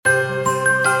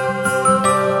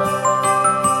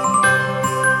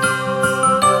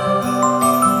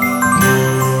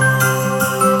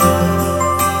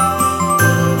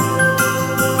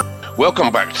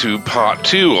welcome back to part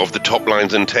 2 of the Top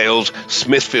Lines and Tales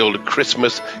Smithfield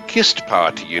Christmas Kist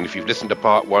party. And if you've listened to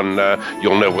part 1,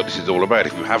 you'll know what this is all about.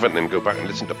 If you haven't, then go back and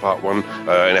listen to part 1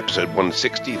 in episode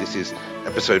 160. This is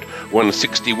episode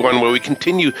 161, where we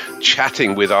continue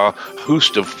chatting with our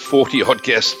host of 40-odd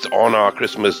guests on our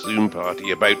Christmas Zoom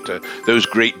party about those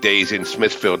great days in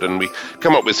Smithfield. And we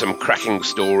come up with some cracking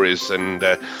stories and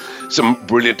some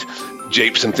brilliant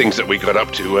japes and things that we got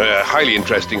up to. Highly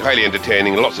interesting, highly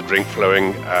entertaining, lots of drink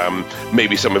flowing,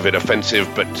 maybe some of it offensive,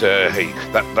 but hey,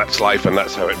 that's life and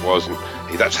that's how it was, and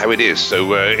hey, that's how it is.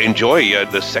 So enjoy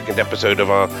the second episode of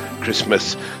our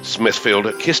Christmas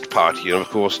Smithfield Kist party. And of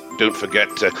course, don't forget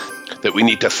that we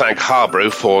need to thank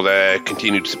Harborough for their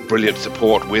continued brilliant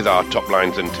support with our Top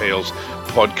Lines and Tales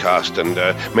podcast, and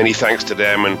many thanks to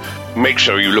them. And make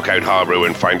sure you look out Harborough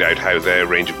and find out how their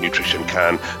range of nutrition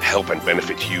can help and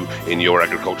benefit you in your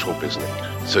agricultural business.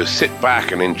 So sit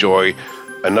back and enjoy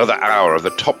another hour of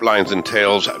the Top Lines and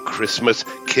Tales Christmas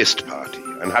Kist party,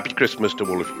 and happy Christmas to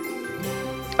all of you.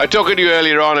 I was talking to you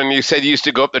earlier on, and you said you used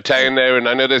to go up the town there, and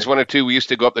I know there's one or two we used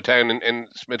to go up the town in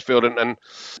Smithfield, and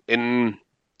in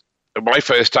my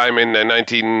first time in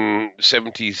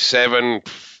 1977,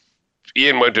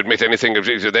 Ian won't admit anything of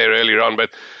things there earlier on, but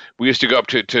we used to go up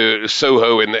to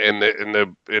Soho in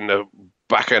the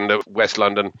back end of West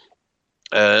London,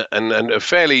 and a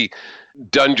fairly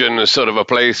dungeon sort of a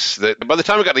place that by the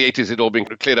time we got to the 80s, it'd all been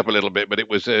cleared up a little bit, but it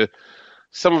was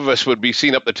some of us would be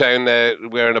seen up the town there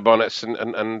wearing the bonnets and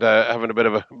having a bit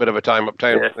of a time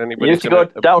uptown. Yeah. You used to go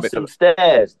down some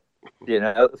stairs. You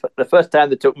know, the first time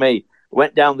they took me,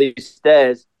 went down these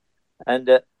stairs, and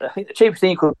I think the cheapest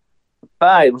thing you could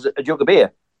buy was a jug of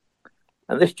beer,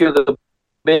 and this jug of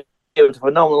beer was a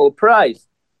phenomenal price,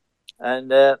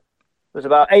 and there was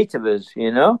about 8 of us,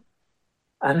 you know,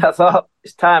 and I thought,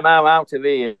 it's time I'm out of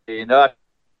here, you know. I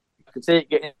could see it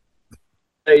getting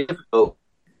very difficult,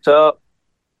 so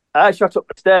I shot up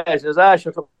the stairs, and as I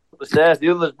shot up the stairs, the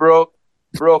others broke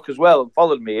as well and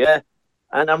followed me, yeah,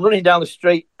 and I'm running down the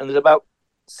street, and there's about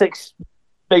 6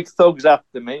 big thugs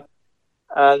after me,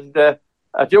 and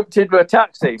I jumped into a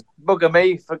taxi. Bugger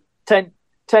me, for 10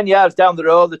 yards down the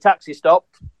road, the taxi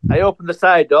stopped. I opened the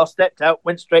side door, stepped out,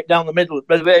 went straight down the middle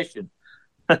reservation.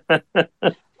 I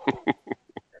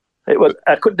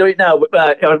couldn't do it now,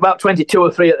 but I was about 22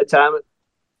 or 3 at the time.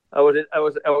 I was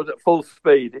at full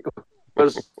speed. It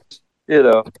was, you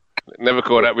know. Never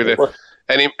caught up with it.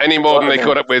 Any more than they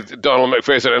caught up with Donald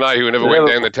McPherson and I, who never went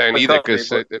down the town either,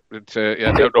 because or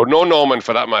no Norman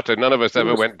for that matter. None of us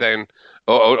ever went down,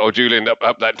 or Julian up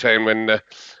that town when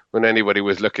anybody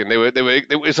was looking.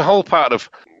 There was a whole part of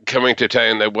coming to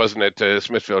town. There wasn't it,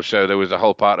 Smithfield show. There was a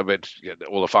whole part of it.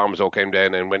 All the farmers all came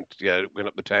down and went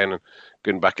up the town and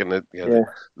going back in the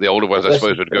older ones, I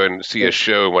suppose, would go and see a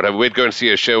show and whatever. We'd go and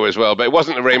see a show as well, but it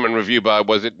wasn't the Raymond Review Bar,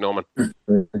 was it, Norman?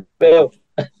 Well,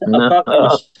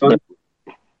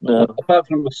 apart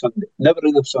from a Sunday, never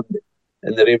enough Sunday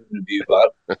in the Raymond Review Bar,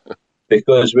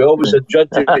 because we always had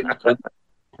judges in print.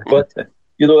 But,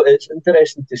 you know, it's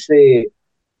interesting to say,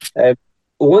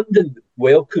 London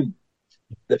welcomed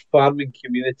the farming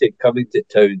community coming to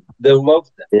town. They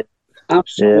loved it,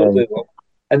 absolutely loved it,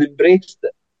 and embraced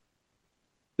it.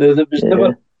 There was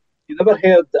never, you never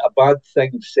heard a bad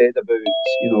thing said about,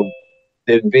 you know,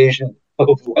 the invasion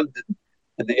of London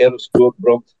and the Earl Scored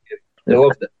Brompton area. They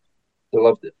loved it. They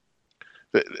loved it.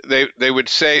 They would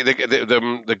say the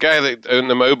guy that owned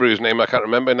the Mowbrew's name, I can't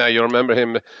remember now. You remember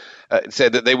him?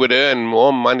 Said that they would earn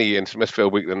more money in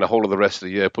Smithfield Week than the whole of the rest of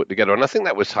the year put together. And I think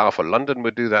that was half of London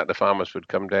would do that. The farmers would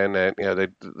come down there. You know,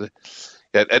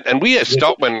 and we at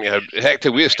Stockman,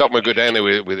 Hector, we at Stockman would go down there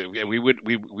we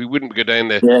wouldn't go down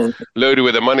there loaded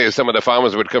with the money as some of the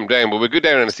farmers would come down. But we'd go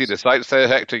down and see the sights there,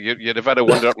 Hector. You'd have had a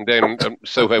wander up and down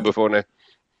Soho before now.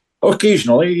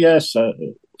 Occasionally, yes.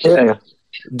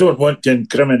 Don't want to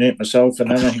incriminate myself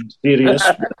in anything serious.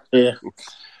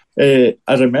 I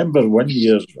remember one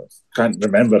year, can't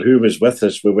remember who was with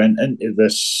us, we went into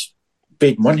this,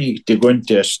 paid money to go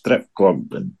into a strip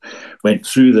club and went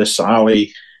through this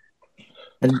alley.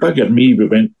 And bugger me, they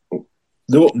opened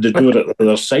the door at the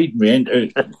other side and we went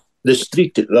out the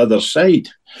street at the other side.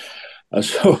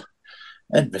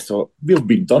 And we thought, we've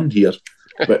been done here.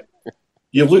 But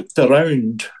you looked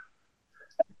around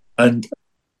and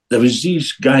there was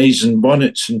these guys in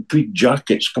bonnets and tweed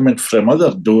jackets coming from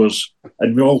other doors,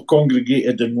 and we all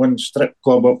congregated in one strip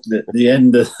club up the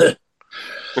end of the...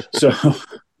 So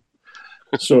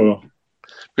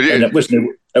and it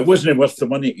wasn't worth the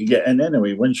money to get in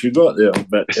anyway once you got there,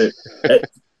 but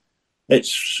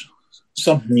it's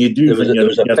something you do when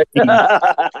you're 13.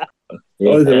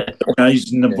 All the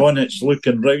guys in the bonnets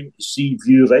looking round to see if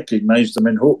you recognised them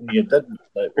and hoping you didn't.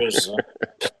 It was...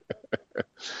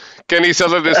 Kenny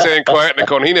Sutherland is staying quiet in the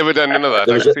corner. He never done none of that.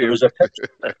 There was a picture.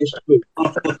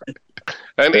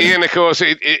 And Ian, of course,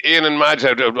 Ian and Madge,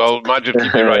 Madge would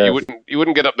keep you right. You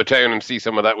wouldn't get up the town and see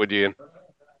some of that, would you, Ian?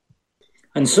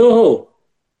 And Soho.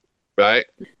 Right.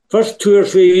 First 2 or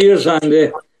 3 years,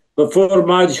 Andy, before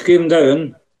Madge came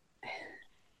down,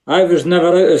 I was never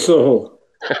out of Soho.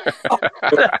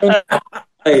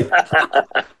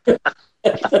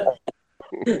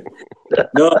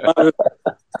 No,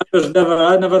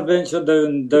 I never ventured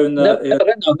down that.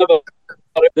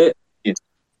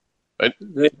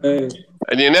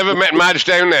 And you never met Madge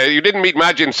down there. You didn't meet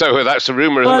Madge in Soho. That's the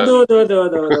rumour, isn't it?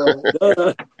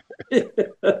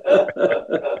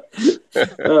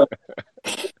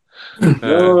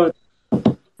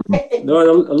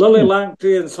 No, Lily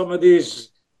Langtry and some of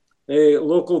these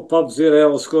local pubs here,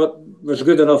 Elscott, was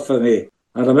good enough for me.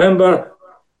 I remember,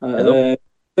 I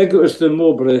think it was the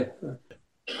Mowbray.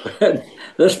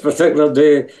 This particular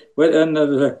day, went in.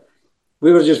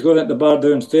 We were just going at the bar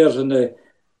downstairs, and there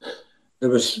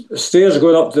was stairs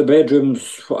going up to the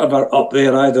bedrooms, whatever up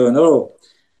there, I don't know.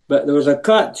 But there was a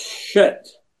cat shit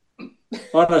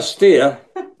on a stair,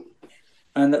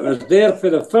 and it was there for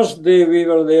the first day we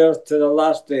were there to the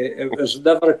last day. It was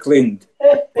never cleaned.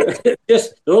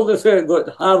 Just the only thing, it got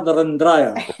harder and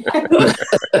drier.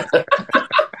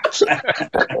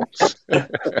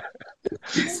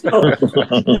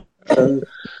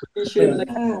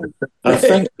 I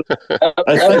think that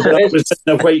was in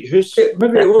the White House.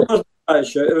 Maybe it wasn't a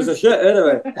shit. It was a shit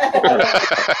anyway.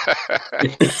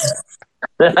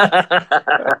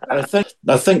 I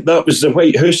think that was the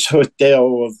White House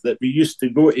Hotel that we used to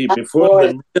go to before.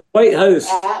 The White House.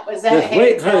 That was The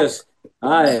White House.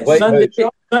 Aye.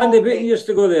 Sandy Beaton used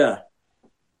to go there.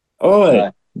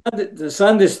 Oh, the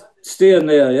Sandy's staying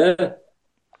there, yeah.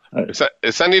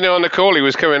 Is Sandy now on the call? He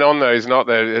was coming on there. He's not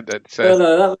there.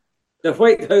 No, the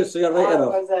White House there, right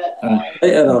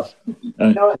enough.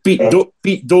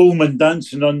 Pete Dolman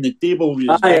dancing on the table.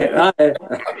 Aye.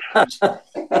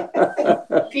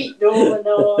 Pete Dolman,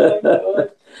 oh,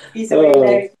 he's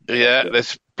away now. Yeah,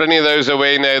 there's plenty of those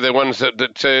away now. The ones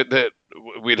that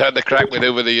we'd had the crack with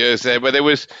over the years there. But there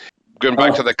was, going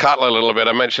back to the cattle a little bit,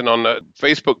 I mentioned on the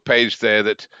Facebook page there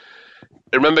that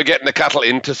I remember getting the cattle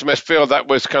into Smithfield. That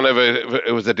was kind of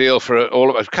it was a deal for all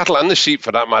of us, cattle and the sheep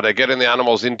for that matter, getting the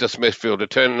animals into Smithfield. They're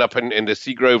turning up in the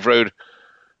Seagrove Road,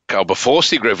 before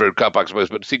Seagrove Road car park, I suppose,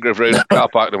 but Seagrove Road car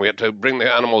park, and we had to bring the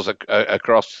animals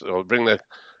across, or bring the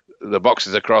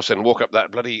boxes across and walk up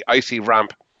that bloody icy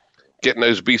ramp, getting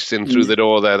those beasts in through the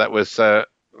door there. That was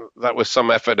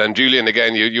some effort. And Julian,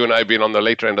 again, you and I being on the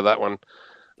later end of that one,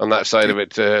 on that side of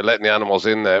it, letting the animals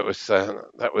in there, it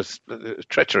was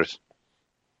treacherous.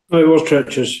 It was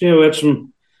treacherous. Yeah, we had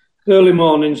some early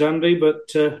mornings, Andy, but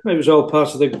it was all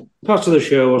part of the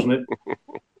show, wasn't it?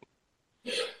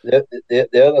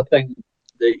 The other thing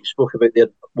that you spoke about there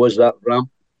was that ramp.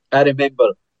 I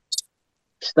remember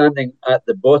standing at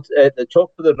the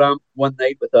top of the ramp one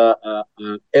night with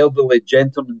an elderly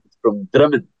gentleman from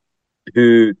Drimmen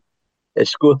who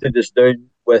escorted us down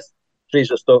with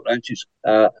Fraser Stock Ranches,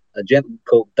 a gentleman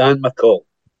called Dan McCall.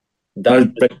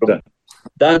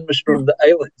 Dan was from the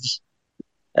islands,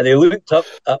 and he looked up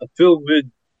at a full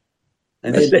moon,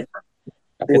 and he said,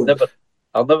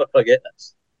 I'll never forget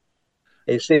this.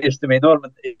 He says to me,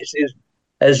 Norman, he says,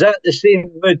 is that the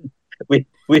same moon we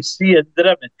see in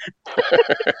Drimmen?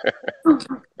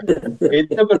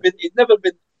 He'd never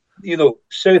been,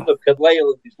 south of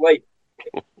Carlisle in his life.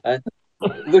 And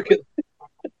look at,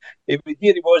 here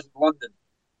he was in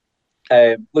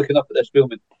London, looking up at this full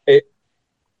moon.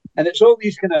 And it's all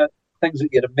these kind of things that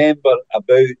you remember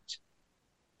about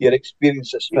your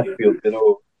experience at Smithfield,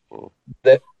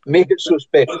 that make it so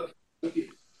special.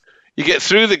 You get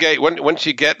through the gate once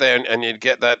you get there, and you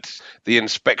get the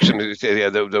inspection,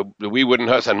 the wee wooden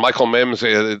huts, and Michael Mims,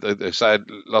 the side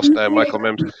lost Michael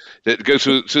Mims, that go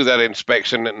through that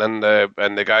inspection, and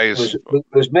the guys.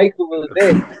 Was Michael the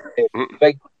vet?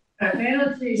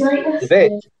 The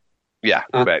vet. Yeah,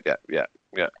 the vet.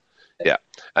 Yeah.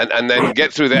 And then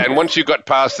get through there, and once you got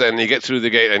past there, and you get through the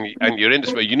gate, and you're in,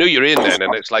 you're in then,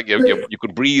 and it's like you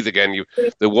can breathe again.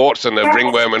 The warts and the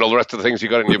ringworm and all the rest of the things you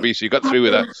got in your beast, so you got through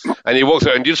with that, and you walk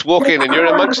through, and you just walk in, and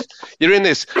you're in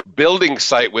this building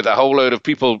site with a whole load of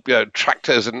people,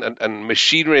 tractors and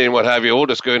machinery and what have you, all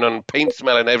just going on, paint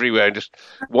smelling everywhere, and just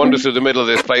wander through the middle of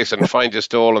this place and find your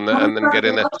stall, and then get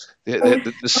in there.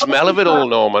 The smell of it all,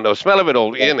 Norman, the smell of it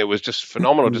all, Ian, it was just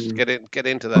phenomenal. Just get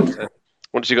into that.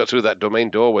 Once you got through that domain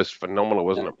door, was phenomenal,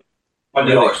 wasn't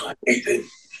it?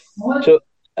 So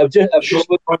I've just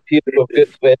looked up here.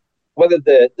 We've got one of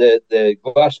the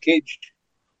glass cage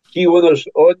key owners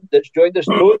on that's joined us,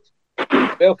 Toad.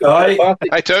 Welcome to the party.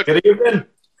 Hi, Toad. Good evening.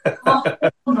 I've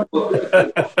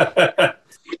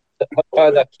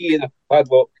had a key and a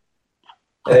padlock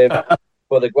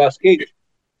for the glass cage.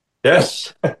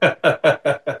 Yes.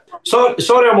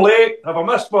 Sorry I'm late. Have I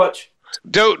missed much?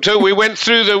 Don't. We went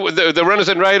through the runners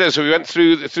and riders. We went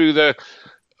through the.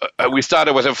 We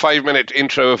started with a 5-minute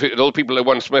intro of all the people that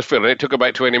won Smithfield, and it took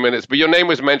about 20 minutes. But your name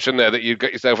was mentioned there that you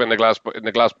got yourself in the glass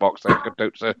box. There. Good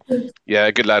note, sir.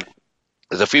 Yeah, good lad.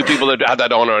 There's a few people that had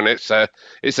that honour, and it's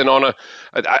an honour.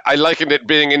 I likened it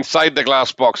being inside the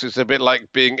glass box. It's a bit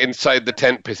like being inside the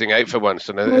tent pissing out for once,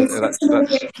 and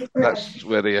that's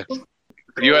where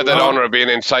you had that honour of being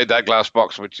inside that glass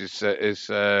box, which is it's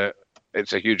a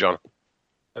huge honour.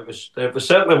 It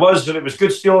certainly was, and it was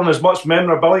good stealing as much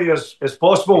memorabilia as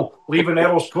possible, leaving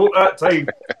Errol's coat that time.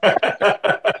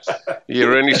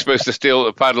 You're only supposed to steal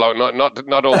the padlock,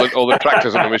 not all the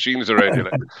tractors and the machines around you.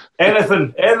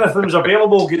 Anything's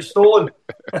available gets stolen.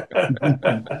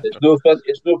 It's no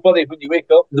funny when you wake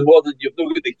up in the morning you've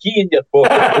not got the key in your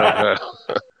pocket.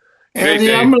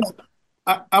 Andy,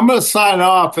 I'm going to sign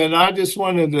off, and I just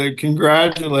wanted to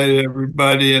congratulate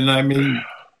everybody. And I mean,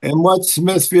 and what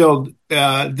Smithfield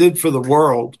did for the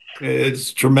world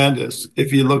is tremendous.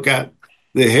 If you look at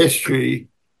the history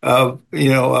of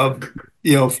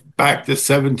back to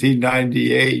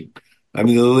 1798, I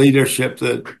mean, the leadership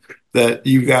that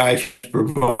you guys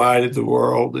provided the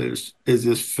world is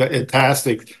just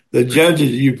fantastic. The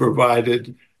judges you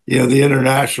provided, the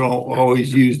international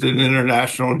always used an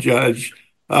international judge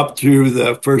up through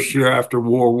the first year after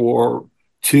World War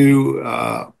II.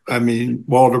 I mean,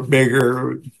 Walter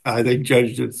Bigger, I think,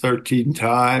 judged it 13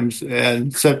 times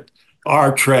and set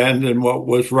our trend and what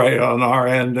was right on our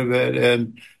end of it.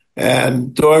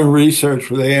 And doing research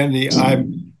with Andy,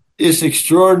 I'm just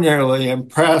extraordinarily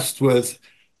impressed with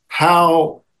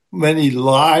how many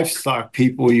livestock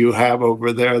people you have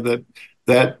over there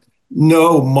that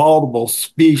know multiple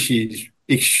species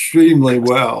extremely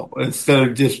well instead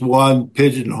of just one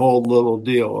pigeonholed little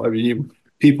deal. I mean,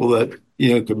 people that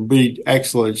can breed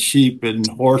excellent sheep and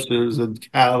horses and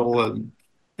cattle, and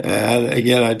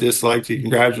again, I'd just like to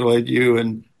congratulate you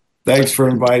and thanks for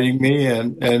inviting me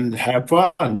and have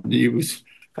fun.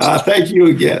 Thank you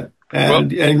again.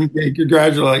 And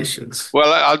congratulations.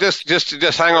 Well, I'll just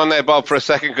hang on there, Bob, for a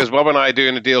second, because Bob and I are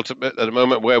doing a deal at the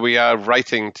moment where we are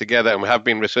writing together, and we have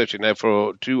been researching now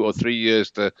for 2 or 3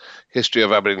 years the history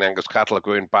of Aberdeen Angus cattle,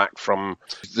 going back from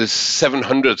the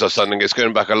 700s or something. It's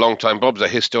going back a long time. Bob's a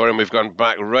historian. We've gone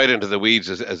back right into the weeds,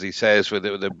 as he says, with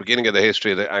the beginning of the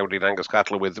history of the Aberdeen Angus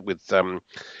cattle with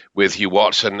Hugh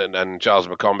Watson and Charles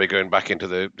McCombie, going back into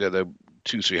the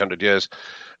 200-300 years.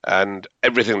 And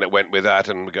everything that went with that,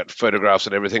 and we got photographs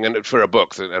and everything, and for a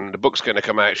book, and the book's going to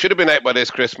come out. Should have been out by this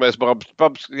Christmas,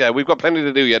 Bob's. Yeah, we've got plenty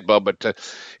to do yet, Bob, but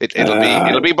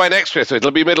it'll be by next Christmas.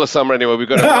 It'll be middle of summer anyway. We've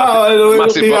got a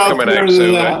massive book coming out,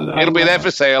 so it'll be there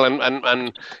for sale.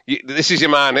 And this is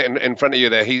your man in front of you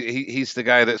there. He's the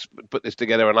guy that's put this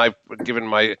together, and I've given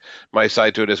my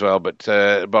side to it as well. But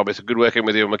Bob, it's good working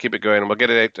with you, and we'll keep it going, and we'll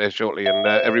get it out there shortly. And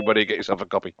everybody, get yourself a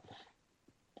copy.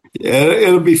 Yeah,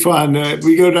 it'll be fun.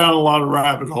 We go down a lot of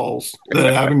rabbit holes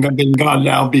that haven't been gone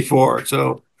down before.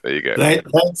 So there you go.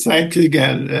 Thanks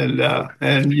again,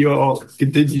 and you all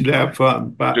continue to have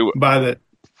fun. By that.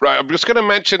 Right, I'm just going to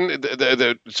mention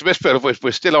the Smithfield.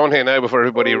 We're still on here now before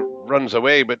everybody runs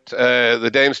away. But the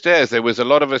downstairs, there was a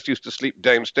lot of us used to sleep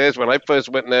downstairs when I first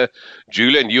went there.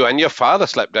 Julian, you and your father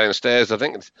slept downstairs. I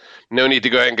think it's no need to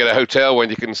go out and get a hotel when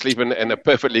you can sleep in a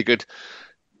perfectly good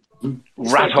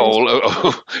rat hole,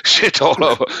 shithole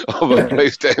of a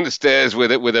place downstairs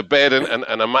with a bed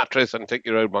and a mattress, and take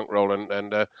your own bunk roll,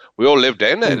 and we all lived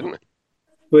down there, didn't we?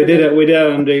 We did,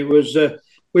 Andy. It was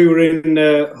we were in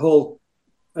Hall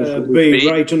B,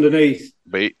 right underneath,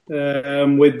 B,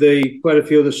 with quite a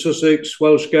few of the Sussex,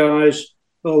 Welsh guys,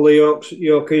 all the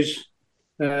Yorkies,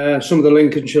 some of the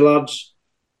Lincolnshire lads,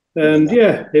 and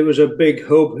yeah, it was a big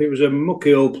hub. It was a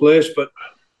mucky old place, but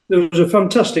there was a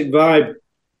fantastic vibe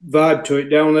to it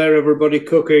down there. Everybody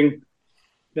cooking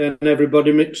and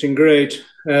everybody mixing great.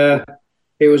 It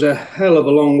was a hell of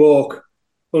a long walk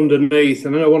underneath,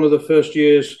 and I know one of the first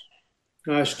years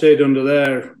I stayed under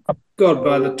there, God,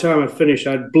 by the time I finished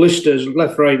I had blisters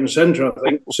left, right and centre. I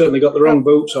think certainly got the wrong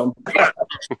boots on.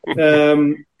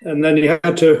 And then you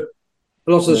had to,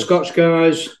 a lot of the Scotch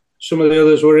guys, some of the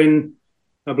others were in,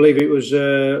 I believe it was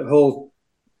Hall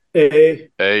A,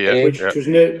 which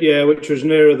was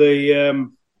near the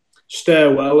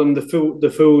stairwell, and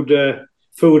the food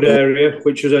food area,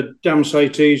 which was a damn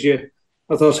sight easier.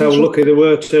 I thought how lucky they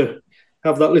were to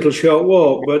have that little short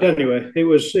walk. But anyway, it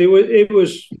was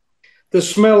the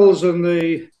smells and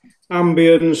the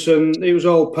ambience, and it was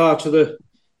all part of the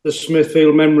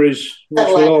Smithfield memories which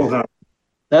we'll all have.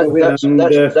 That's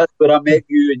where I met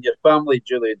you and your family,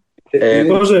 Julian.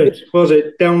 Was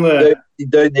it down there?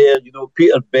 Down there,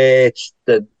 Peter Best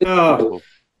and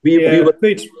we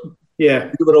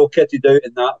were all kitted out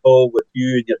in that hall with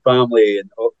you and your family, and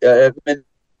it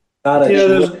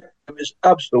was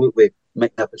absolutely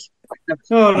magnificent.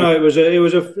 Oh no,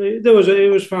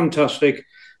 it was fantastic,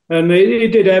 and it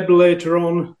did ebb later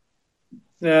on.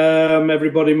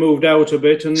 Everybody moved out a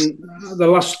bit, and the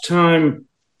last time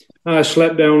I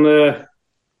slept down there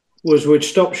was we'd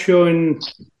stopped showing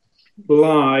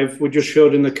live. We just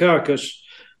showed in the carcass,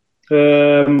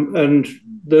 and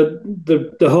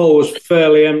the hall was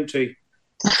fairly empty.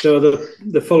 So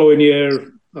the following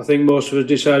year, I think most of us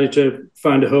decided to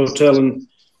find a hotel and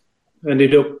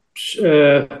ended up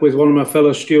with one of my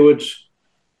fellow stewards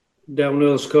down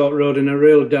Earls Court Road in a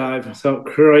real dive. I thought,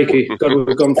 crikey, God,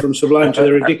 we've gone from sublime to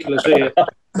the ridiculous here.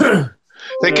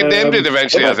 They condemned it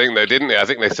eventually, I think, though, didn't they? I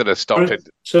think they sort of stopped it.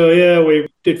 So, yeah, we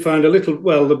did find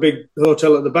the big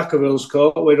hotel at the back of Earls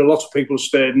Court, where a lot of people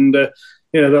stayed, and,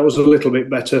 that was a little bit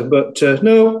better. But,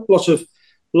 no, lots of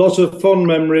fond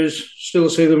memories, still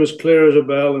see them as clear as a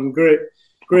bell, and great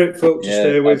folk to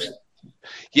stay with.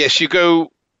 Yes, you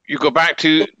go back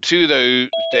to those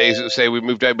days that say we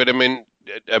moved out, but I mean,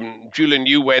 Julian,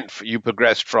 you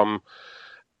progressed from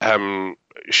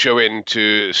showing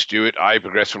to steward. I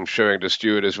progressed from showing to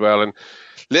steward as well. And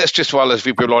let's just, while there's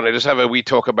people on it, just have a wee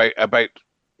talk about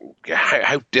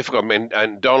how difficult. I mean,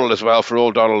 and Donald as well. For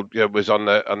all Donald was on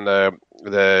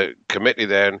the committee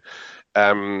there,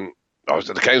 and I was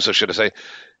at the council, should I say,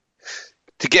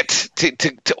 to get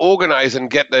to organise and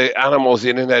get the animals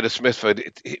in and out of Smithfield.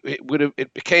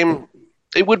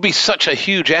 It would be such a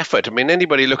huge effort. I mean,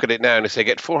 anybody look at it now and they say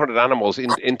get 400 animals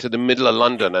into the middle of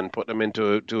London and put them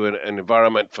into an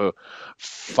environment for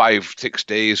 5-6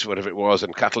 days, whatever it was,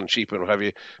 and cattle and sheep and what have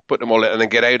you, put them all in and then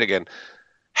get out again.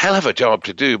 Hell of a job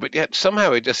to do, but yet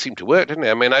somehow it just seemed to work, didn't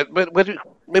it? I mean,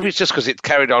 maybe it's just because it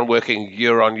carried on working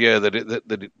year on year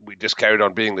that we just carried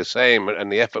on being the same,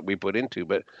 and the effort we put into,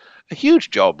 but a huge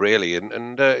job really,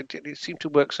 and it seemed to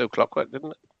work so clockwork,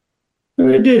 didn't it?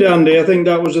 It did, Andy. I think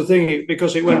that was the thing,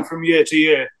 because it went from year to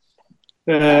year.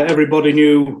 Everybody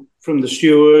knew from the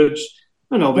stewards,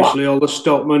 and obviously all the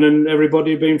stockmen, and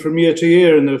everybody had been from year to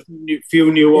year, and the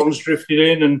few new ones drifted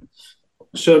in and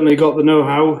certainly got the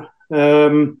know-how.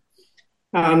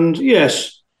 And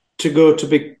yes, to go to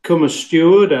become a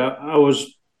steward, it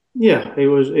was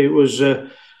a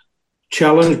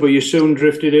challenge, but you soon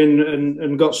drifted in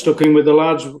and got stuck in with the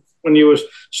lads when you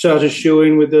started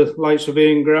showing with the likes of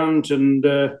Ian Grant and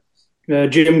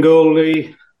Jim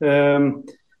Goldie.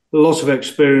 Lots of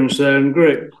experience there, and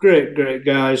great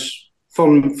guys,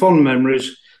 fond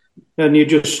memories, and you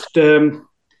just and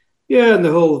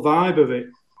the whole vibe of it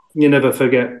you never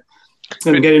forget.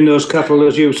 And getting those cattle,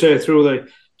 as you say, through the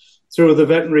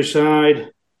veterinary side,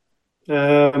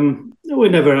 we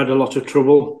never had a lot of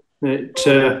trouble. And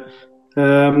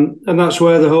that's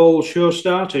where the whole show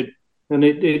started, and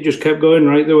it just kept going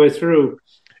right the way through.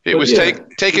 It was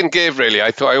take and give, really.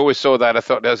 I always saw that. I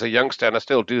thought as a youngster, and I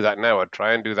still do that now. I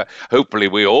try and do that. Hopefully,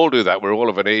 we all do that. We're all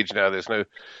of an age now. There's no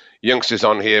youngsters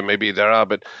on here. Maybe there are,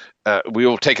 but we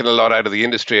all taken a lot out of the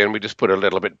industry, and we just put a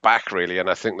little bit back, really. And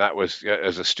I think that was,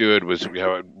 as a steward, we've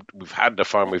had the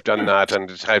farm, we've done that, and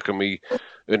it's how can we?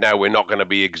 Now we're not going to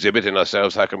be exhibiting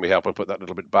ourselves. How can we help and put that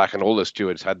little bit back? And all the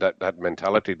stewards had that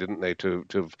mentality, didn't they, to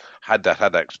have had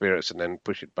that experience and then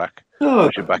push it back.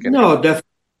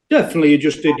 Definitely, you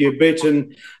just did your bit,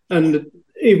 and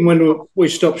even when we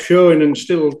stopped showing and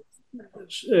still,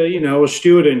 I was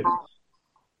stewarding,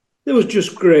 there was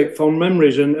just great fond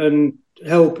memories and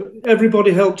help.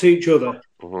 Everybody helped each other.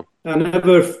 Mm-hmm. I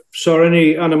never saw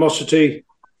any animosity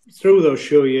through those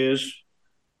show years.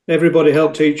 Everybody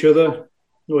helped each other,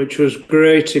 which was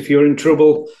great. If you're in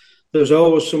trouble, there's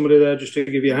always somebody there just to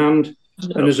give you a hand.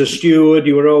 And as a steward,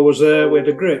 you were always there. We had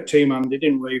a great team, Andy,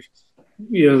 didn't we?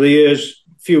 The years,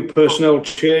 few personnel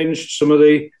changed. Some of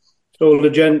the older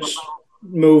gents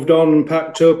moved on and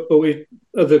packed up, but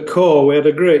at the core, we had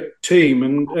a great team,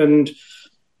 and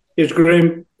it was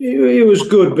great. It was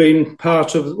good being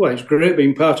part of. Well, it's great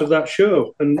being part of that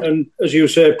show, and as you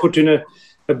say, putting a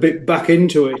bit back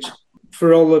into it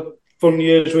for all the fun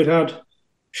years we'd had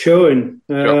showing,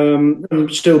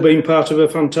 and still being part of a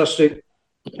fantastic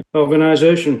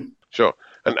organisation. Sure.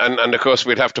 And of course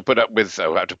we'd have to put up with they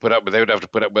would have to put up with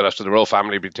us, so the royal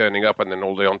family be turning up, and then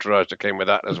all the entourage that came with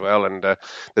that as well. And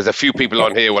there's a few people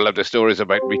on here will have their stories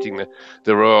about meeting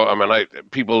the royal. I mean,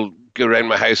 people go around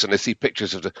my house and they see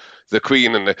pictures of the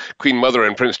Queen and the Queen Mother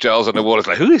and Prince Charles on the wall. It's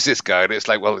like, who is this guy? And it's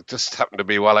like, well, it just happened to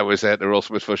be while I was at the Royal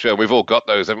Smithfield show. We've all got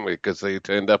those, haven't we? Because they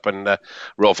turned up, and the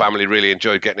royal family really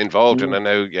enjoyed getting involved. And I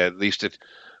know, at least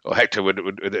Hector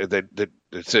they'd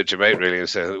search him out really and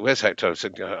say, "Where's Hector?" I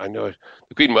said, "I know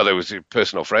the Queen Mother was your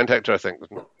personal friend, Hector, I think."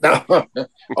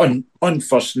 on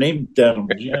first name terms,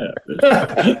 yeah.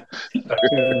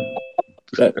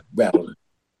 Well,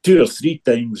 2 or 3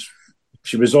 times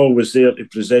she was always there to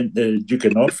present the Duke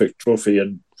of Norfolk trophy,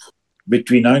 and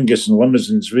between Angus and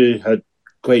Limousines we had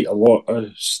quite a lot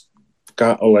of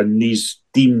cattle in these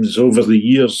teams over the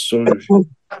years, so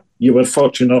you were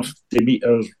fortunate enough to meet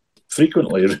her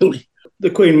frequently, really. The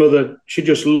Queen Mother, she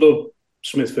just loved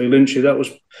Smithfield, didn't she? That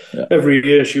was every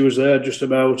year she was there just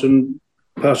about, and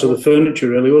part of the furniture,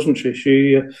 really, wasn't she?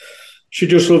 She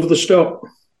just loved the stock.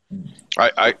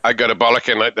 I got a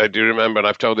bollocking, I do remember, and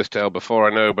I've told this tale before,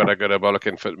 I know, but I got a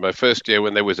bollocking for my first year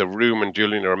when there was a room in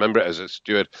Julian, I remember it as a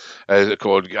steward,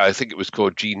 I think it was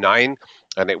called G9,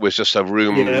 and it was just a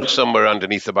room somewhere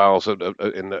underneath the bowels in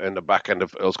the back end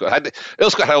of Earlscourt.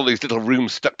 Earlscourt had all these little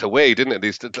rooms tucked away, didn't it?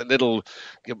 These little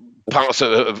parts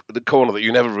of the corner that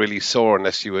you never really saw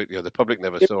unless you were, the public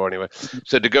never saw anyway.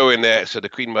 So to go in there, so the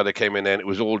Queen Mother came in there, and it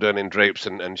was all done in drapes,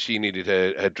 and she needed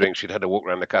her drink. She'd had to walk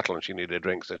around the cattle, and she needed a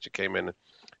drink, so she came in.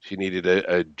 She needed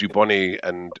a Dubonnet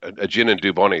and a gin and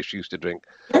Dubonnet she used to drink.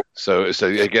 So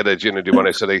you get a gin and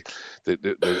Dubonnet. So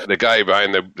the guy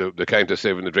behind the counter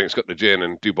serving the drinks got the gin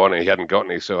and Dubonnet. He hadn't got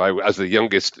any. So I, as the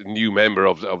youngest new member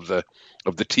of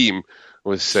the team,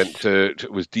 was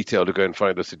detailed to go and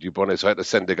find us a Dubonnet. So I had to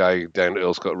send the guy down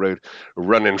Earlscourt Road,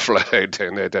 running flat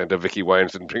down to Vicky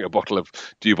Wines and bring a bottle of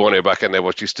Dubonnet back in there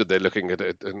while she stood there looking at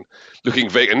it and looking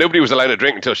vacant. Nobody was allowed to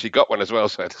drink until she got one as well,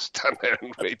 so I had to stand there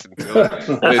and wait until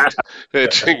her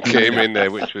drink came in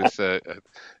there, which was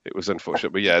it was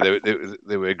unfortunate. But yeah,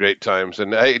 they were great times.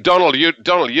 And hey, Donald, you'd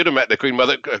have met the Queen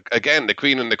Mother again. The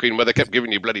Queen and the Queen Mother kept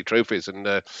giving you bloody trophies, and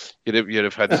you'd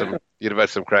have had some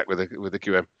crack with the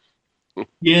QM.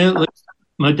 Yeah,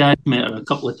 my dad met her a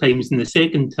couple of times, and the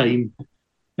second time,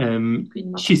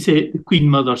 she said, the Queen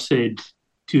Mother said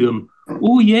to him,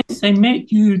 "Oh yes, I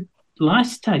met you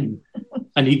last time,"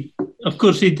 and he'd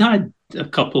had a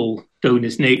couple down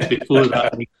his neck before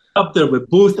that. And he up there with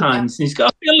both hands, and he's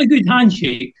got a fairly good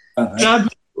handshake.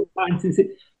 Grabbed both hands and said,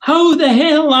 "How the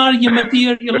hell are you, my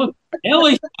dear? You look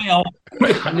hellish well."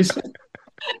 I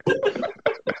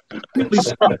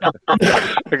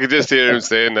could just hear him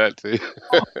saying that too.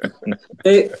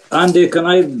 Hey, Andy, can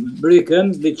I break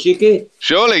in? Be cheeky?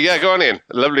 Surely, yeah, go on in.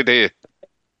 Lovely to hear.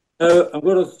 I'm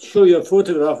going to show you a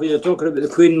photograph where you're talking about the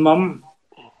Queen Mum.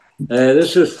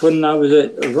 This is when I was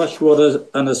at Rushwater,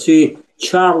 and I see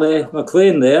Charlie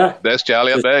McLean there. There's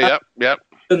Charlie up there, yep.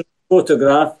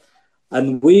 Photograph.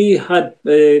 And we had,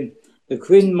 the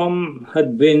Queen Mum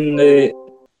had been...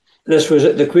 this was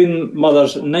at the Queen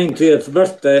Mother's 90th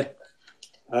birthday,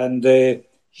 and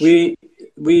we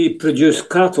produced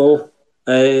cattle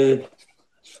in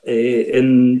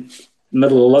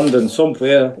middle of London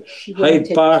somewhere, Hyde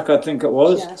Park, I think it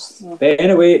was. Yes.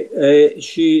 Anyway,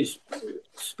 she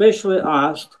specially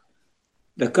asked,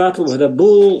 the cattle had a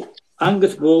bull,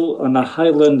 Angus bull, and a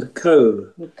Highland cow.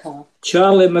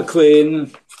 Charlie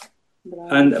McLean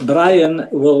and Brian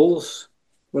Wills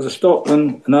was a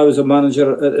stockman, and I was a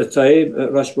manager at the time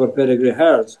at Rushmore Pedigree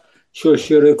Herds. So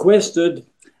she requested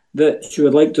that she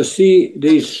would like to see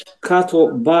these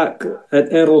cattle back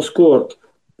at Earl's Court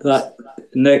that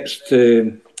next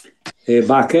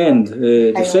back end,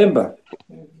 December.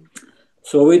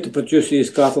 So we had to produce these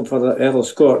cattle for the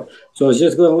Earl's Court. So I was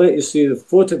just going to let you see the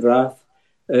photograph.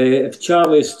 If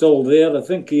Charlie's still there, I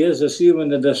think he is. I see him in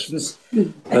the distance.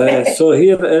 So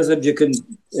here it is. If you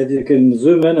can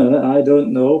zoom in on it, I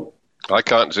don't know. I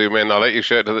can't zoom in. I'll let you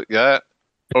show it to the... Yeah.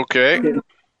 Okay.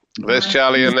 There's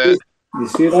Charlie in there. You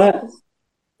see that?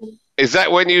 Is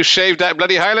that when you shaved that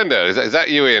bloody Highlander? Is that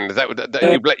you, Ian? Is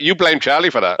that you blame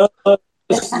Charlie for that?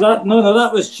 No,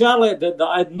 that was Charlie. That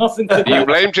I had nothing to do. You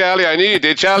blame Charlie. I knew you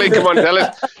did. Charlie, come on, tell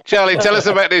us. Charlie, tell us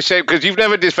about this shape, because you've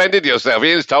never defended yourself.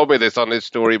 Ian's told me this on this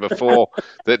story before,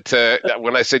 that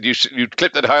when I said you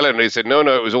clipped that Highlander, he said, no,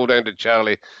 it was all down to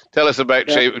Charlie. Tell us about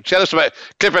shape. Tell us about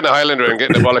clipping the Highlander and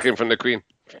getting the bollocking from the Queen.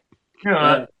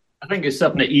 No, I think it's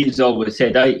something that he's always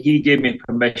said. He gave me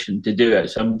permission to do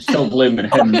it, so I'm still blaming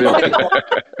him, really.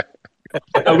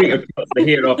 We could cut the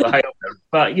hair off the Highlander,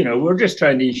 but we're just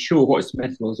trying to show what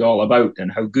Smithfield's all about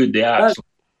and how good they are.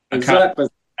 Exactly.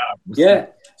 Yeah,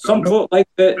 some folk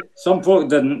liked it, some folk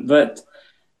didn't, but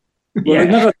we'd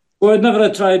never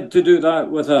have tried to do that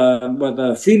with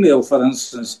a female, for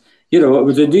instance. You know, it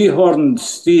was a dehorned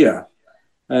steer.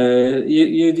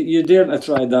 You daren't have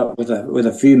tried that with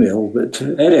a female, but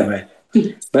anyway.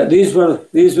 But these were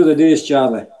the days,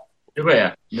 Charlie. They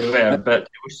were, but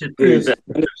we should prove that.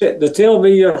 They tell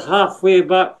me you're halfway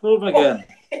back home again.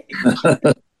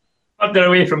 They're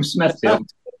away from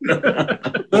Smithfield.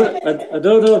 I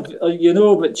don't know if you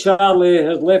know, but Charlie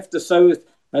has left the south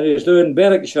and he's doing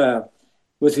Berwickshire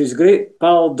with his great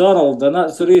pal Donald, and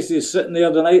that's the reason he's sitting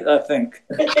there tonight, I think.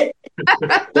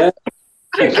 Yeah.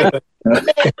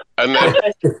 And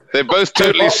they're both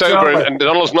totally sober, and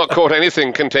Donald's not caught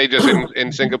anything contagious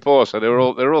in Singapore, so they're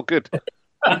all good.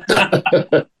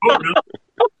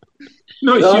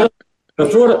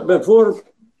 Before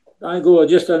I go,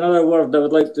 just another word I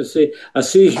would like to say. I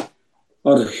see,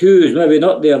 or Hugh's maybe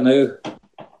not there now.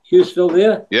 Hugh's still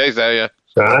there? Yeah, he's there, yeah.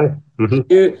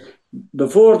 Hugh,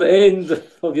 before the end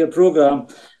of your programme,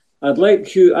 I'd like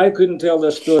Hugh, I couldn't tell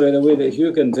this story the way that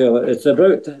Hugh can tell it. It's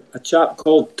about a chap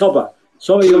called Tubba.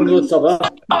 Some of you know Tubba.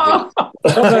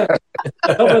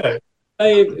 Tubba.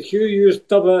 Hugh used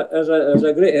Tubba as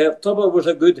a great help. Tubba was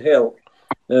a good help.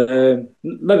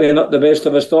 Maybe not the best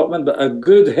of a stockman, but a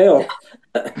good help.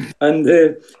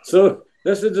 And so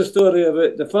this is the story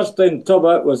about the first time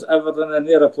Tubba was ever in an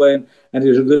aeroplane, and he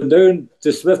was going down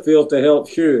to Smithfield to help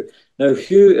Hugh. Now,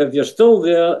 Hugh, if you're still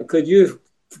there, could you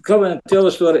come and tell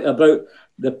a story about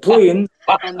the plane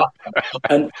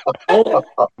and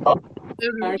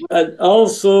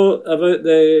also about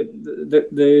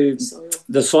the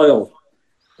soil,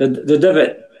 the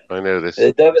divot. I know this.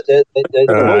 The divot.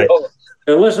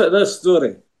 Listen to this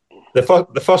story.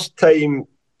 The first time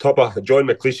Tubba, John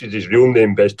McLeish is his real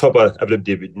name, but it's Tubba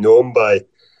everybody would know him by.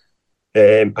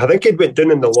 I think he'd went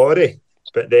down in the lorry,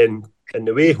 but then on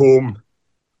the way home,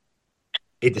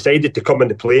 he decided to come on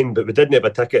the plane, but we didn't have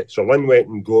a ticket. So Lynn went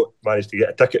and managed to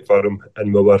get a ticket for him,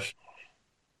 and we were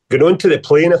going on to the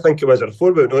plane, I think it was, or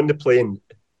before we went on the plane,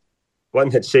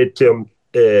 Lynn had said to him,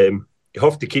 you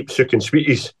have to keep sucking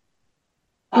sweeties,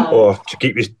 or to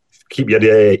keep your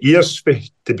ears,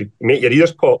 make your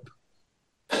ears pop.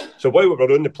 So while we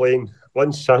were on the plane,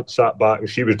 Lynn sat back and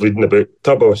she was reading about.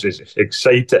 Tubba was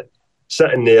excited,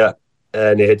 sitting there,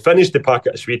 and he had finished the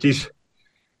packet of sweeties.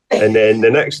 And then the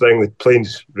next thing, the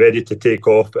plane's ready to take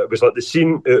off. It was like the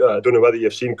scene, I don't know whether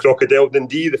you've seen Crocodile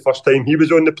Dundee the first time he was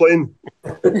on the plane.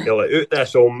 You're like, out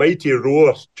this almighty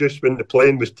roar just when the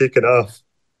plane was taking off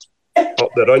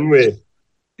up the runway.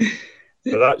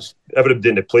 So that's, everybody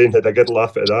in the plane had a good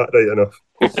laugh at that, right enough.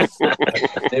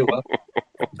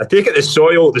 I take it the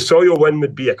soil one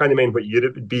would be, I can't remember what year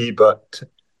it would be, but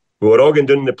we were all going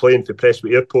down the plane to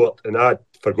Prestwick Airport, and I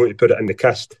forgot to put it in the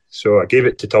Kist. So I gave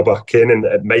it to Tubba, kenning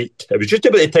that it was just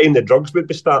about the time the drugs would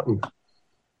be starting.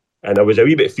 And I was a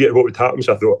wee bit feared what would happen,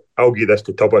 so I thought, I'll give this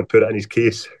to Tubba and put it in his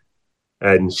case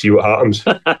and see what happens.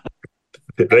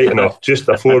 Right enough, just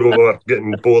before we were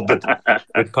getting boarded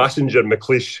with passenger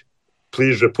McLeish,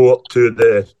 please report to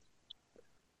the,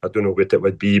 I don't know what it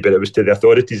would be, but it was to the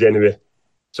authorities anyway.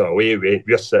 So away we went,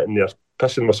 we're sitting there,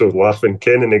 pissing myself laughing,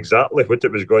 kenning exactly what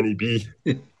it was going to be.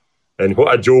 And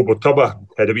what a job, Tubba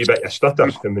had a wee bit of stutter,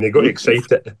 and when he got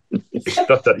excited, he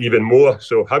stuttered even more.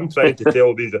 So him trying to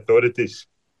tell these authorities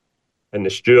and the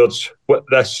stewards what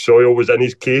this soil was in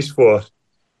his case for,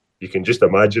 you can just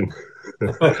imagine.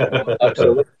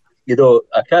 Absolutely. You know,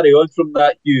 I carry on from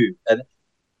that, Hugh, and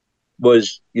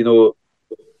was, you know,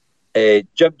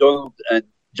 Jim Donald and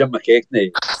Jim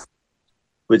McKechnie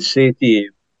would say to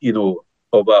you, you know,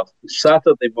 of a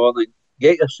Saturday morning,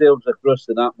 get yourselves across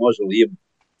to that mausoleum,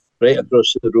 right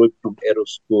across the road from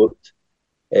Earlscourt,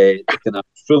 kind of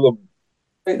Fulham,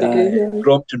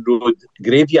 Brompton Road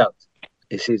graveyard.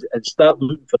 He says, and start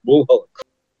looking for molehullocks.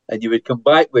 And you would come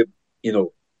back with, you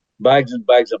know, bags and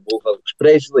bags of molehullocks,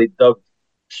 freshly dug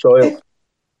soil,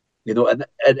 you know, and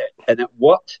it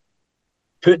worked.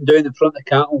 Putting down in front of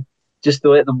cattle just to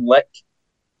let them lick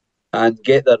and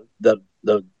get their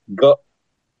gut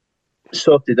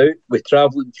sorted out with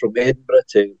travelling from Edinburgh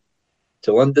to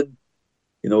London,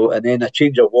 you know, and then a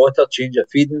change of water, change of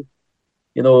feeding.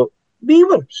 You know, we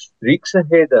were streaks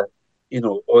ahead of, you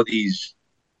know, all these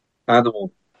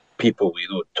animal people, you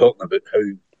know, talking about how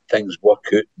things work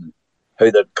out and how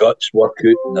their guts work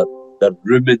out and their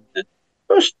rumen. And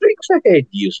we were streaks ahead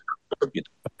years ago, you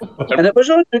know. And it was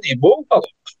all really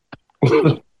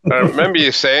molehullocks. I remember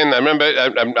you saying,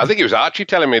 I think it was Archie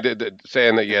telling me,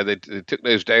 saying that, yeah, they took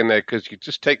those down there because you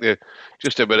just take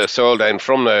just a bit of soil down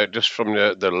from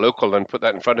the local and put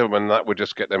that in front of them, and that would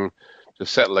just get them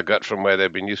settle the gut from where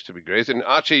they've been used to be grazing.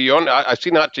 Archie, you on? I've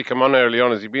seen Archie come on early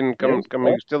on. Has he been coming?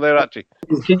 You still there, Archie?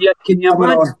 Can you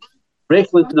imagine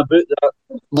breaking about that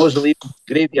mausoleum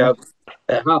graveyard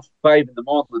at 5:30 in the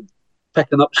morning,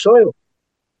 picking up soil?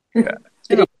 Yeah.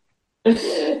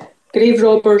 Grave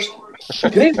robbers.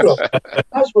 Grave robbers.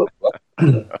 That's what.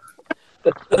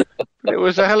 It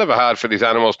was a hell of a hard for these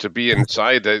animals to be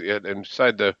inside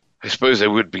the. I suppose they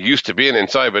would be used to being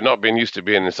inside, but not being used to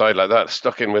being inside like that,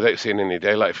 stuck in without seeing any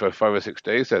daylight for 5 or 6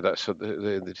 days. There, that's what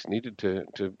they just needed to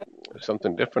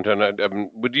something different.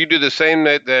 And would you do the same,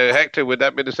 Hector? Would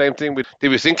that be the same thing with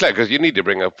David Sinclair? Because you need to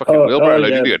bring a fucking wheelbarrow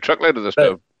load. You need a truckload of the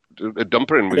stuff, a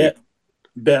dumper in with you.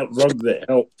 Bert Rugg that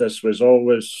helped us was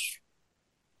always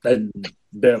in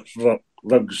Bert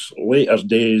Rugg's later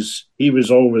days. He was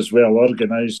always well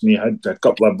organised, and he had a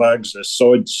couple of bags of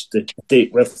sods to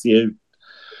take with you.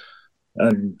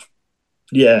 And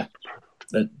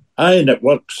and it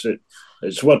works.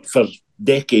 It's worked for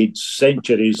decades,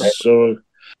 centuries. Right. So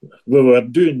we were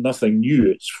doing nothing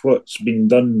new. It's what's been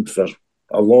done for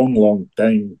a long, long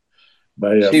time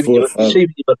by a forefather. You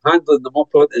were handling them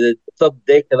up onto the third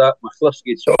deck of that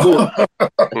McCluskey's boat.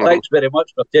 Thanks very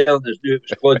much for telling us new it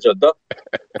was clods of dirt.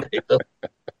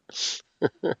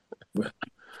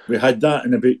 We had that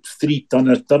in about 3 ton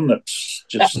of turnips.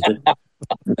 Just.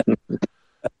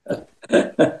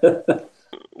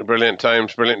 Brilliant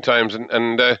times,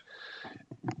 and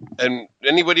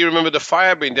anybody remember the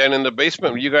fire being down in the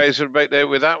basement? You guys were about there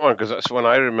with that one, because that's one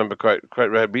I remember quite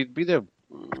right. Be there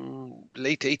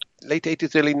late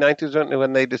 80s, early 90s, weren't they,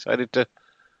 when they decided to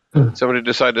somebody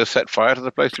decided to set fire to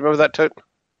the place? Do you remember that, Tote?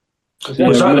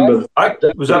 Was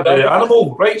that the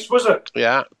animal rights? Was it?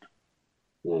 Yeah.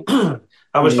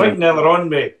 I was thinking earlier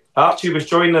on, Archie was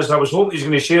joining us. I was hoping he's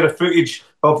going to share a footage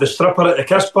of the stripper at the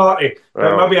Kist party.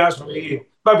 Maybe that's what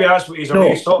he's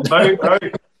away sorting out.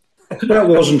 That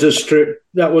wasn't a strip.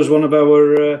 That was one of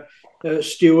our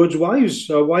steward's wives.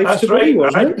 Our wives that's to right, be,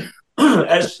 wasn't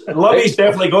it? Livy's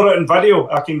definitely got it in video.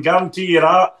 I can guarantee you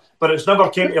that. But it's never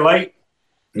came to light.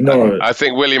 No, I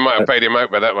think Willie might have paid him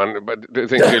out by that one, but do you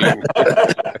think Julian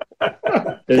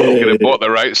could have bought the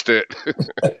rights to it?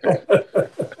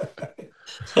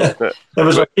 It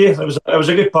was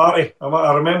a good party.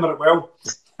 I remember it well.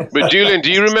 But Julian,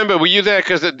 do you remember? Were you there?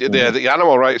 Because the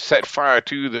animal rights set fire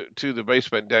to the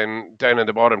basement down in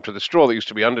the bottom to the straw that used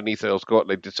to be underneath Earl's Court.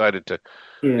 They decided to,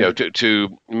 to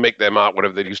make their mark,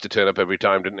 whatever they used to turn up every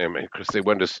time, didn't they? Because they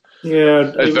weren't as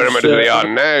very much as they are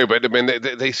now. But I mean,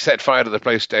 they set fire to the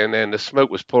place down there, and the smoke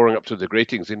was pouring up through the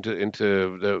gratings into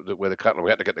the where the cattle.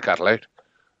 We had to get the cattle out.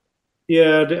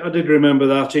 Yeah, I did remember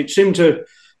that. It seemed to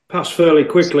pass fairly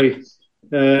quickly.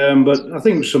 But I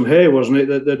think it was some hay, wasn't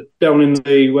it? That down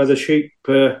in where the sheep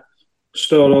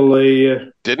store all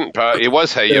the. Didn't pass. It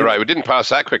was hay. You're right. We didn't pass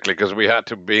that quickly because we had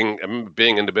to being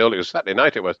in the building. It was Saturday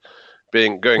night. It was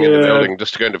going in the building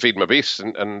just to go in to feed my beasts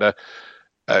and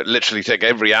literally take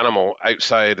every animal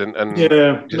outside and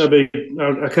maybe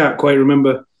I can't quite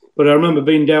remember, but I remember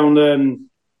being down there and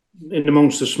in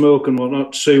amongst the smoke and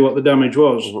whatnot to see what the damage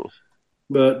was. Mm-hmm.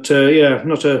 But,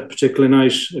 not a particularly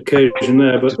nice occasion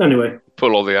there. But anyway.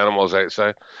 Pull all the animals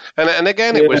outside. And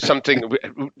again, it was something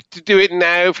to do it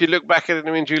now. If you look back at it,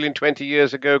 I mean, Julian, 20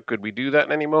 years ago, could we do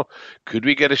that anymore? Could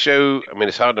we get a show? I mean,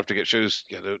 it's hard enough to get shows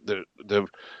the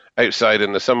outside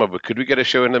in the summer, but could we get a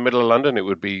show in the middle of London? It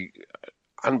would be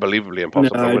unbelievably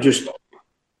impossible.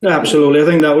 No, absolutely. I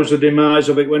think that was the demise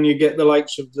of it when you get the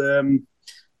likes of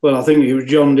I think it was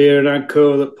John Deere and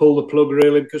Agco that pulled the plug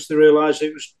really because they realised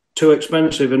it was too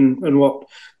expensive and what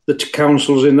the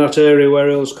councils in that area where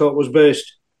Earl's Court was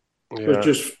based was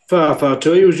just far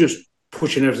too. He was just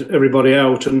pushing everybody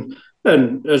out and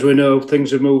as we know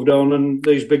things have moved on and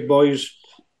these big boys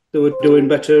they were doing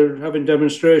better having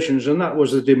demonstrations and that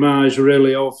was the demise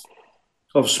really of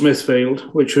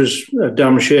Smithfield, which was a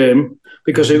damn shame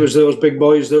because it was those big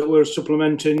boys that were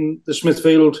supplementing the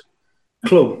Smithfield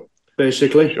club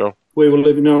basically. Sure. We were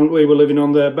living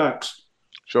on their backs.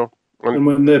 Sure. And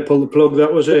when they pulled the plug,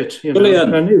 that was it.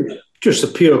 Julian. And just the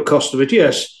pure cost of it,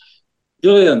 yes.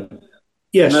 Julian.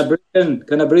 Yes.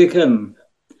 Can I break in?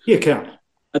 You can.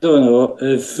 I don't know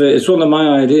if it's only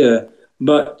my idea,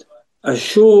 but a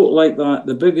show like that,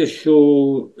 the biggest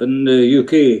show in the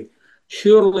UK,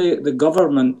 surely the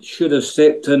government should have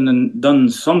stepped in and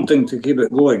done something to keep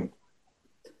it going.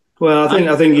 Well,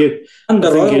 I think you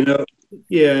know.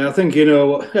 Yeah, I think you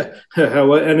know how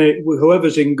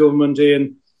whoever's in government,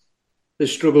 Ian, they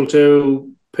struggle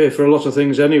to pay for a lot of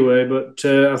things anyway. But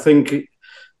I think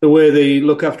the way they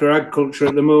look after agriculture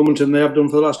at the moment, and they have done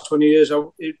for the last 20 years,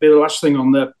 it'd be the last thing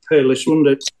on their pay list, wouldn't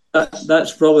it?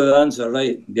 That's probably the answer,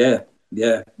 right? Yeah.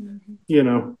 Yeah. You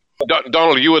know.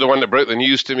 Donald, you were the one that broke the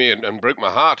news to me and broke my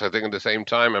heart, I think, at the same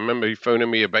time. I remember you phoning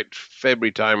me about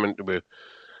February time, and we were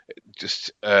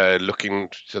just looking,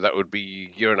 so that would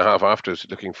be a year and a half after,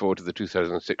 looking forward to the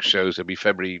 2006 shows. It'd be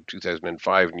February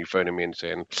 2005, and you phoning me and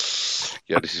saying,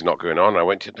 yeah, this is not going on. I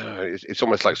went to, no, it's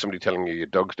almost like somebody telling you your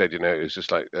dog's dead, you know. It's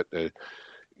just like that.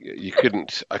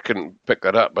 I couldn't pick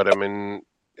that up, but I mean,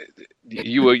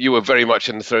 you were very much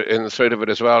in the throat of it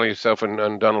as well, yourself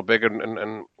and Donald Bigg,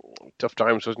 and tough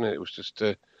times, wasn't it? It was just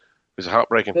it was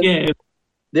heartbreaking. Yeah.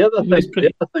 The other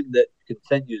thing that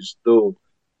continues though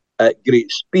at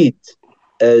great speed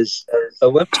is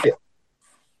Olympia.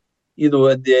 You know,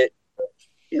 and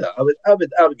I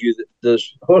would argue that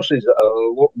there's horses that are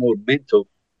a lot more mental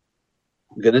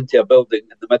going into a building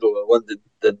in the middle of London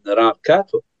than there are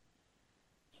cattle.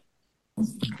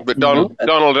 But Donald,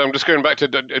 I'm just going back to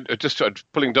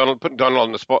putting Donald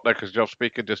on the spot there, because you're off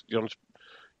speaker.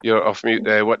 You're off mute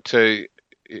there. What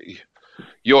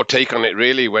your take on it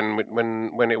really when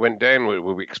it went down?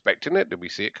 Were we expecting it? Did we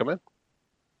see it coming?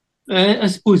 I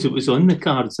suppose it was on the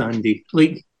cards, Andy.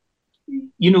 Like,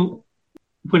 you know,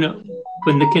 when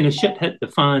the kind of shit hit the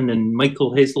fan and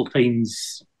Michael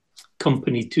Heseltine's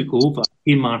company took over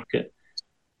Haymarket,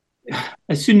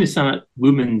 as soon as that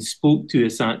woman spoke to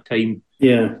us that time,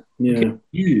 that's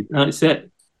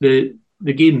it.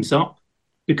 The game's up,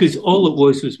 because all it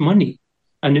was money,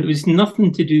 and it was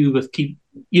nothing to do with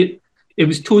it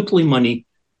was totally money.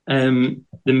 The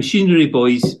machinery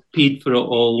boys paid for it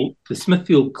all. The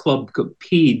Smithfield Club got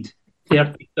paid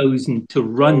 $30,000 to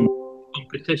run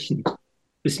competition.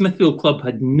 The Smithfield Club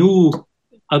had no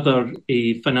other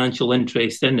financial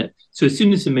interest in it. So as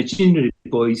soon as the machinery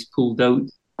boys pulled out,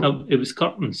 it was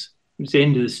curtains. It was the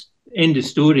end of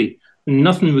story.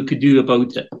 Nothing we could do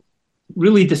about it.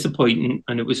 Really disappointing,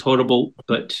 and it was horrible,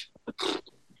 but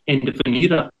end of an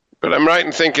era. But I'm right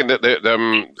in thinking that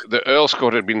the Earl's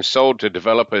Court had been sold to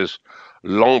developers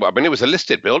long. I mean, it was a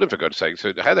listed building, for God's sake.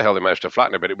 So how the hell they managed to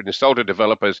flatten it? But it had been sold to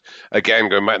developers, again,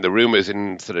 going back to the rumours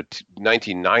in sort of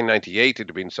 99, 98, it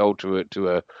had been sold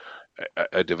to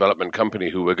a development company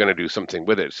who were going to do something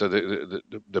with it. So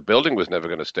the building was never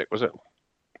going to stick, was it?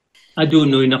 I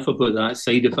don't know enough about that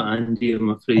side of it, Andy, I'm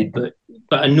afraid. But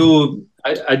I know,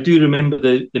 I do remember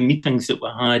the meetings that we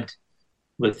had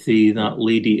with that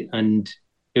lady, and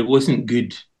it wasn't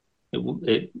good.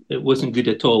 It wasn't good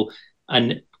at all.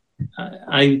 And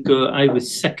I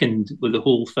was sickened with the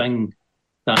whole thing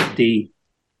that day,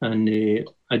 and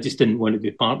I just didn't want to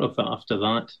be part of it after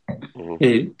that,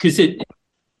 because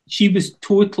she was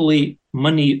totally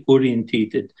money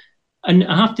orientated, and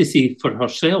I have to say, for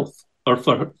herself or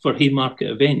for Haymarket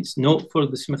events, not for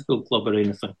the Smithfield Club or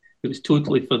anything. It was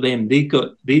totally for them. They'd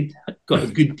got a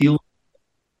good deal.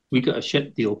 We got a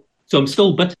shit deal. So I'm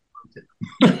still bitter.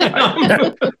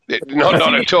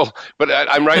 Not at all. But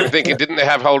I'm right in thinking, didn't they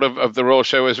have hold of the Royal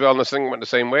Show as well? And the thing went the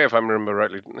same way, if I remember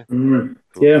rightly, didn't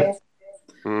they? Yeah,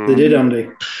 they did,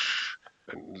 Andy.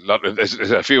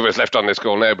 There's a few of us left on this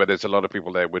call now, but there's a lot of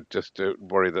people there would just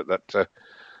worry that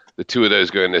the two of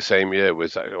those going the same year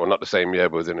was, or not the same year,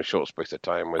 but within a short space of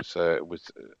time was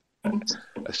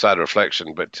a sad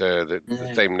reflection. But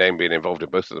the same name being involved in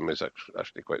both of them is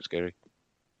actually quite scary.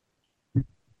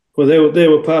 Well, they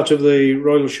were part of the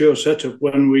Royal Show setup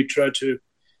when we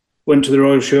went to the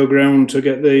Royal Show ground to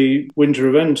get the winter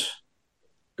event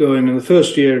going. And the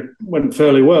first year went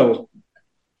fairly well,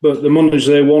 but the monies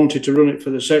they wanted to run it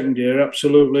for the second year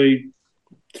absolutely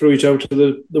threw it out of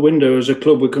the window. As a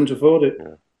club, we couldn't afford it.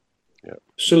 Yeah.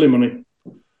 Silly money.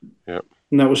 Yeah.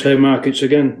 And that was Haymarkets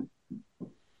again.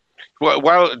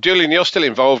 Well, Julian, you're still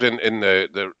involved in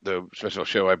the Smithfield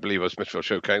Show, I believe, as Smithfield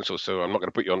Show Council, so I'm not going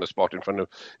to put you on the spot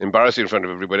embarrassing in front of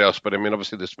everybody else, but I mean,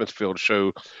 obviously the Smithfield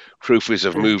Show trophies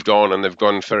have moved on and they've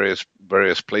gone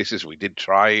various places. We did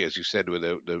try, as you said, with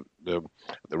the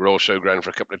Royal Showground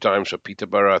for a couple of times for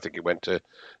Peterborough. I think it went to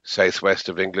southwest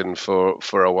of England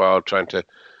for a while, trying to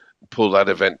pull that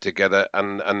event together,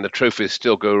 and the trophies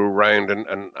still go round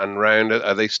and round.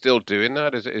 Are they still doing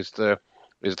that?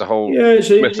 Is the whole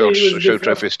Smithfield Show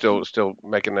trophy still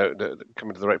making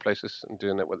coming to the right places and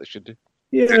doing what they should do?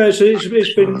 Yeah,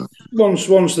 it's been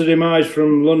once the demise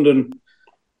from London.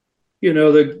 You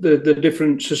know, the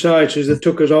different societies that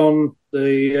took us on,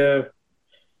 the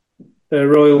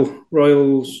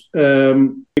Royals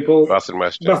people, Bath and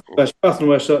West, Bath and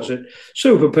West. That's it.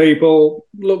 Super people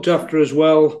looked after us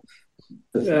well,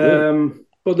 but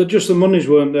the monies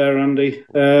weren't there, Andy.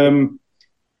 And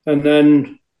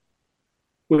then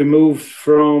we moved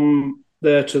from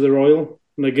there to the Royal,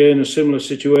 and again a similar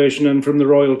situation, and from the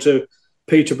Royal to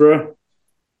Peterborough,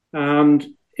 and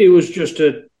it was just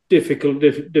a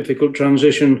difficult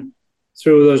transition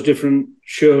through those different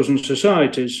shows and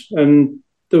societies, and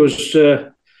there was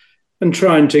and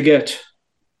trying to get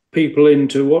people in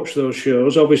to watch those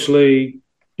shows. Obviously,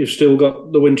 you've still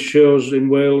got the winter shows in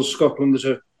Wales, Scotland that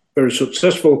are very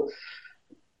successful,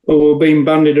 but we're being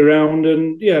bandied around,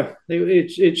 and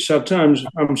it's sad times.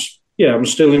 I'm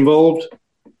still involved.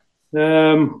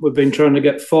 We've been trying to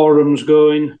get forums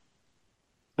going,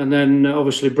 and then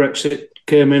obviously Brexit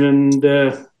came in, and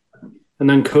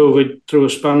then COVID threw a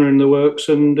spanner in the works,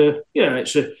 and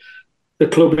the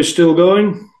club is still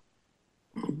going,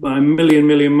 by a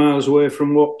million miles away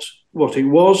from what it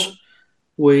was.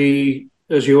 We,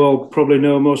 as you all probably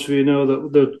know, most of you know,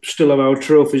 that they still have our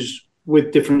trophies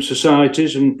with different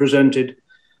societies and presented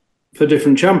for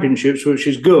different championships, which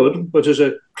is good, but as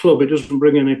a club it doesn't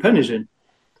bring any pennies in.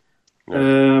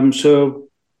 We're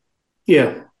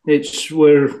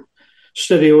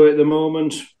steady away at the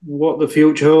moment. What the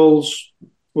future holds,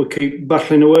 we'll keep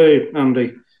battling away,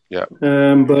 Andy. Yeah.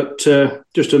 But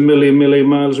just a million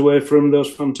miles away from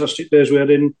those fantastic days we had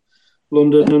in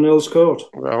London and Earls Court.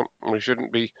 Well, we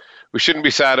shouldn't be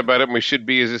sad about it. We should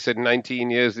be, as I said, 19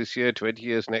 years this year, 20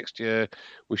 years next year.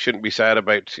 We shouldn't be sad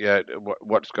about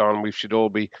what's gone. We should all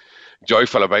be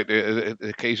joyful about the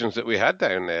occasions that we had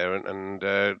down there, and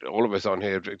all of us on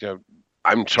here.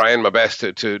 I'm trying my best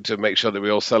to make sure that we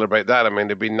all celebrate that. I mean,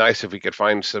 it'd be nice if we could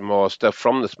find some more stuff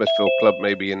from the Smithfield Club,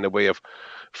 maybe in the way of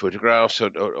photographs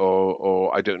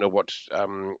or I don't know what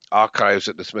archives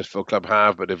that the Smithfield Club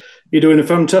have. But if you're doing a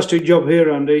fantastic job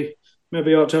here, Andy,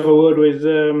 maybe you ought to have a word with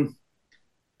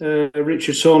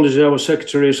Richard Saunders, our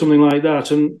secretary, or something like that.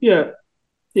 And it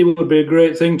would be a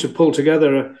great thing to pull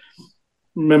together a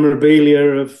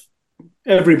memorabilia of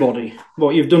everybody.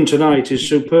 What you've done tonight is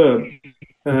superb.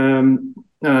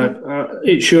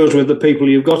 It shows with the people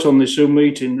you've got on this Zoom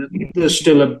meeting that there's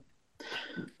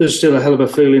still a hell of a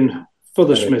feeling for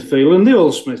the Smithfield and the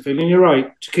old Smithfield. And you're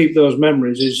right, to keep those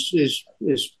memories is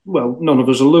well, none of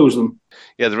us will lose them.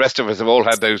 Yeah, the rest of us have all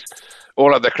had the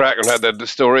crack and had the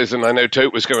stories, and I know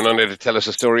Tote was going on there to tell us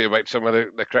a story about some of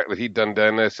the crack that he'd done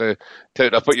down there. So,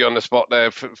 Tote, I'll put you on the spot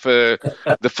there for the.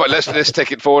 Let's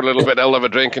take it forward a little bit. I'll have a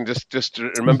drink and just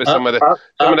remember some of the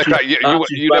crack.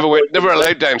 You never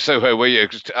allowed down Soho, were you?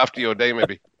 Just after your day,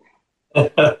 maybe. Do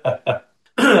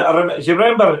you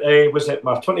remember? Was it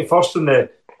my 21st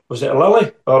was it a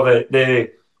Lily or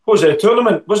the what was it, a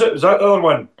tournament? Was that the other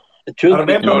one? The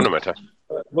tournament.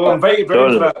 Well, invited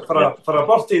round for a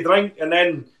birthday drink, and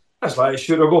then I was like,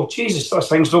 sure, I go, Jesus, this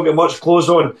thing's don't get much clothes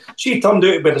on. She turned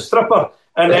out to be the stripper,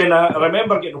 and then I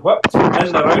remember getting whipped in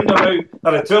the roundabout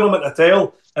at a tournament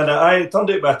hotel, and I turned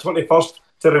out to be a 21st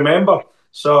to remember.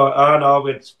 So I know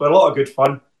it's a lot of good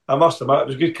fun. I must admit, it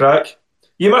was good crack.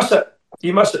 You miss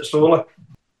it slowly.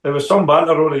 There was some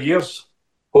banter over the years.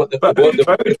 The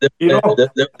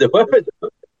whipping.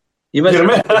 You missed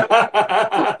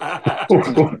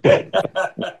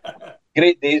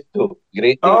Great days, though.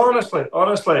 Great days.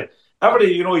 Honestly.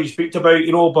 Everybody, you speak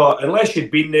about, but unless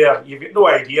you'd been there, you've got no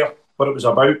idea what it was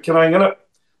about, innit?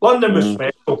 London was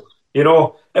special,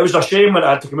 It was a shame when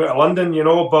I had to come out of London,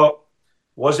 but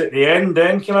was it the end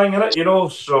then,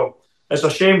 innit? So it's a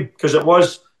shame, because it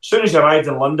was, as soon as you arrived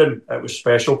in London, it was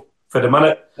special for the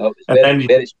minute. And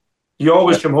then you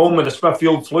always come home with the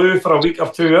Smithfield flu for a week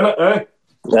or two, innit, eh?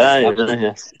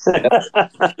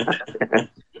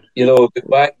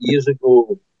 Back years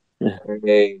ago,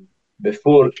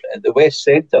 before at the West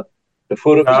Centre,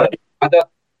 before it was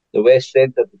the West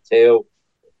Centre Hotel,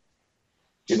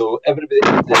 everybody,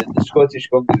 the Scottish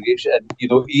congregation, and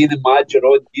Ian and Madge are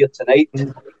on here tonight.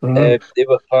 They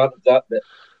were part of that, but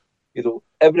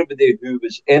everybody who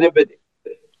was anybody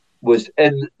was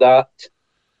in that,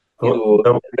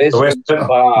 residence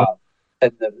bar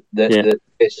in the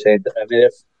West Centre.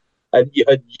 And you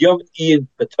had young Ian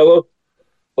Patillo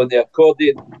on the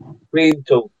accordion playing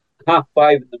till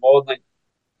 5:30 in the morning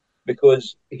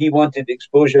because he wanted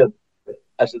exposure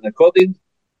as an accordion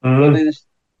violinist.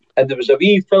 And there was a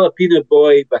wee Filipino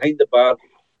boy behind the bar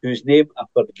whose name I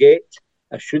forget.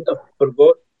 I shouldn't have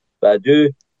forgot, but I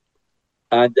do.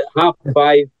 And at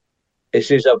 5:30, he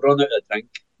says, "I've run out of drink."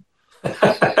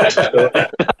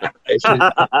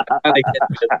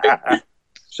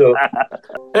 So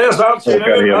there's Archie.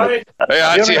 Hey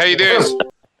Archie, how you doing?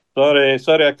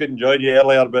 Sorry I couldn't join you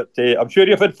earlier, but I'm sure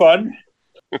you've had fun.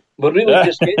 We're really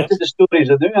just getting to the stories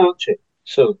now, aren't you?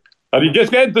 So are you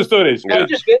just getting to the stories? We're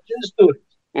just getting to the stories.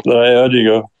 Right, there you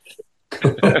go.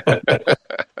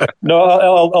 No,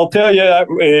 I'll tell you,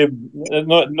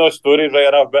 no stories right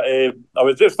enough, but I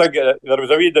was just thinking, there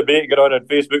was a wee debate going on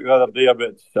Facebook the other day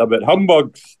about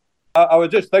humbugs. I was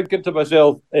just thinking to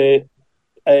myself,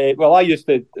 well, I used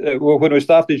to when we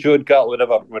started showing cattle, we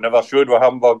never showed with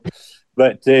humbug,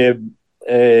 but through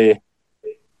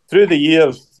the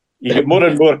years, you get more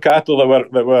and more cattle that were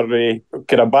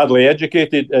kind of badly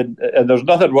educated, and there's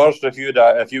nothing worse if you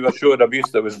were showing a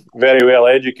beast that was very well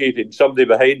educated, and somebody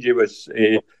behind you was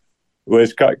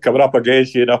coming up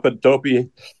against you and up on top of you.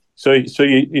 So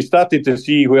you started to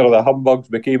see where the humbugs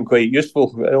became quite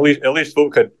useful. At least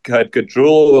folk had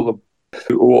control over them.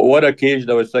 One occasion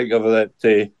I was thinking of that.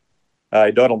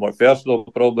 Donald McPherson will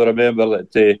probably remember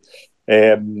that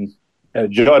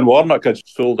John Warnock had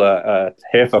sold a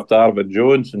heifer to Arvin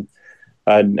Jones, and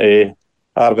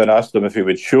Arvin asked him if he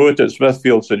would show it at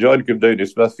Smithfield. So John came down to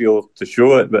Smithfield to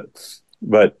show it, but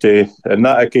on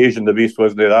that occasion the beast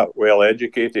wasn't that well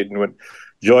educated, and when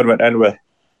John went in with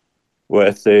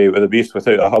the beast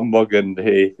without a humbug, and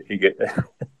he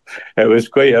it was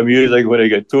quite amusing when he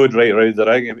got towed right round the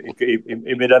ring. He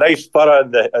made a nice furrow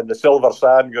in the silver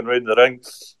sand going round the ring.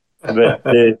 But,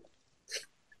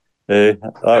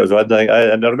 that was one thing.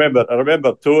 And I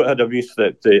remember Tote had a beast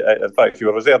that, in fact, you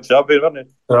were reserve champion, weren't you?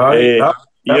 Right.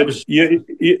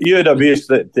 You had a beast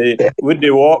that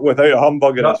wouldn't walk without a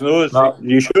humbug in its nose. No.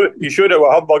 You showed it with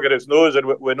a humbug in its nose, and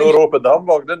with no rope in the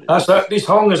humbug, didn't you? That's it. This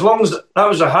hung as long as that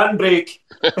was a handbrake.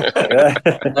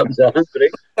 That was a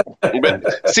handbrake. But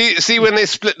see, when they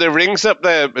split the rings up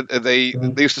there, they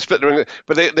used to split the ring.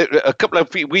 But they a couple of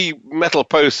wee metal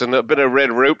posts and a bit of red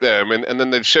rope there, and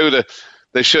then they'd show the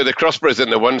crossbows in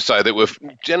the one side that were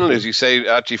generally, as you say,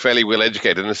 actually fairly well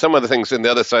educated, and some of the things in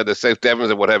the other side, the South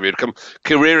Devons or whatever, you'd come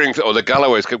careering, or the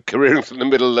Galloways come careering from the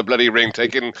middle of the bloody ring,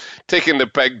 taking the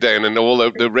peg down, and all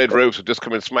the red ropes would just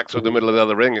come and smack through the middle of the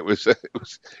other ring. It was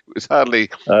hardly.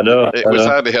 I know. It was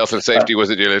hardly health and safety, was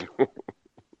it, Julian?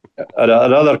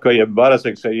 Another quite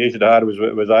embarrassing situation I had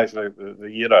was actually the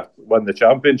year I won the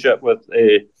championship with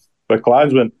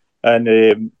Clansmen,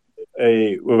 and.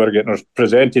 We were getting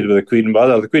presented with the Queen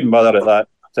Mother. The Queen Mother at that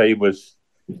time was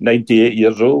 98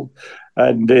 years old,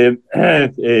 and so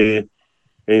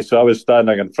I was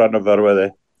standing in front of her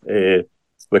with the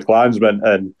Clansman,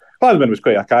 and Clansman was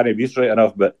quite a canny beast, right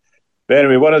enough. But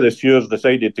anyway, one of the stewards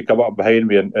decided to come up behind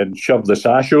me and shove the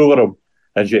sash over him,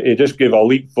 and he just gave a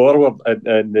leap forward,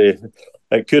 and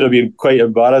it could have been quite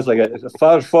embarrassing.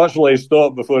 Fortunately, he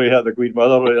stopped before he hit the Queen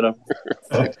Mother, right enough.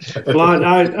 Well,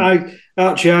 I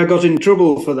got in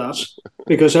trouble for that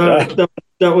because that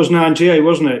was 98,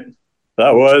 wasn't it?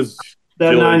 That was.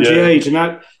 That 98, yeah.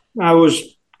 And I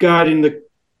was guiding the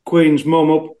Queen's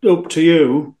mum up to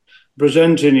you,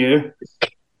 presenting you,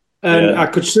 and I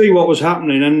could see what was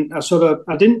happening, and I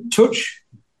didn't touch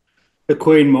the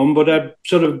Queen mum, but I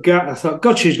thought,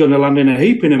 God, she's going to land in a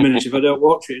heap in a minute if I don't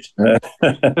watch it.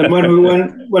 And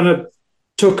when I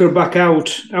took her back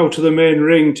out of the main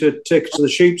ring to take her to the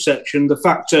sheep section, the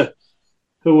factor,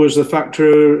 who was the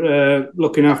factor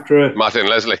looking after her, Martin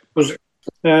Leslie,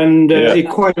 he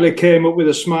quietly came up with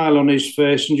a smile on his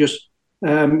face and just,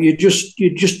 you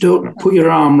just don't put your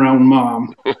arm round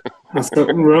Mum. I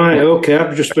thought, right, okay,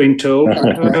 I've just been told.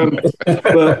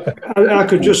 But I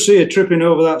could just see her tripping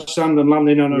over that sand and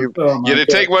landing on her. You'd have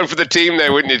taken one for the team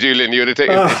there, wouldn't you, Julian? You would have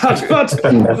taken. I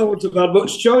wouldn't have had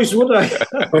much choice, would I?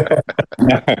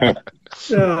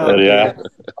 Yeah.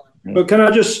 But can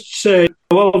I just say,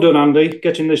 well done, Andy,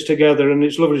 getting this together, and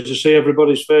it's lovely to see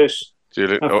everybody's face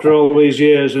Julian, after all these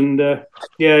years. And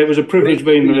it was a privilege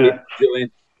being there.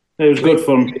 Julian. It was good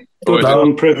fun. Good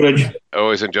fun, privilege.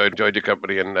 Always enjoyed your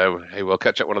company, and hey, we'll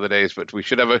catch up one of the days. But we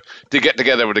should have to get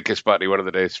together with a Kist party one of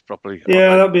the days, properly.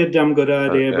 Yeah, that'd be a damn good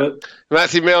idea. But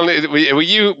Matthew Milne, were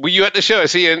you at the show? I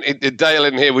see you dial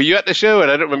in here. Were you at the show? And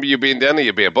I don't remember you being down there.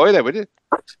 You'd be a boy there, would you?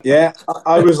 Yeah,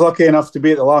 I was lucky enough to be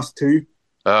at the last two.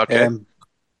 Okay.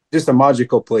 Just a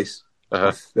magical place.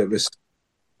 Uh-huh. It was,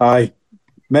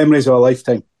 memories of a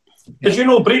lifetime. Did you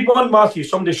know breed one, Matthew?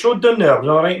 Somebody showed down there. Is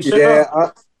that right?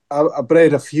 Yeah, I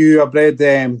bred a few. I bred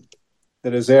the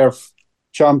reserve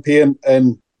champion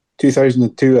in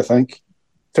 2002, I think.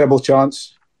 Treble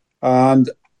chance. And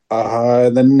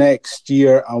the next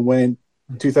year I went,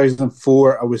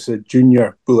 2004, I was a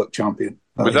junior bullock champion.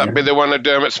 Would that be the one at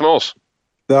Dermot Smalls?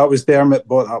 That was Dermot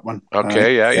bought that one.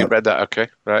 Okay, you bred that. Okay,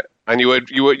 right. And you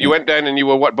went down and you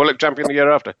were what, bullock champion the year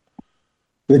after?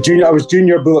 I was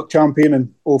junior bullock champion in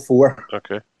 2004.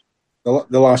 Okay.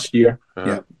 The last year.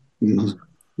 Uh-huh. Yeah. Mm-hmm.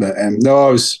 But no,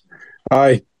 it was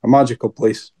a magical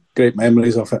place. Great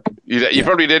memories of it. You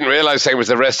probably didn't realise, same as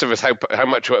the rest of us, how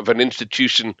much of an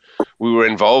institution we were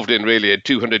involved in, really, in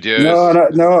 200 years.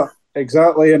 No,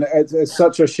 exactly. And it's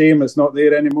such a shame it's not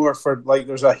there anymore.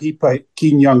 There's a heap of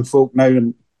keen young folk now,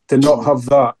 and to not have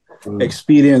that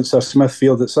experience of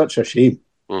Smithfield, it's such a shame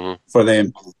for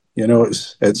them. You know,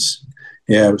 it was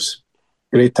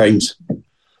great times.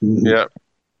 Yeah.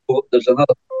 Oh, there's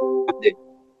another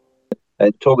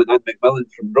and Tom and Ann McMillan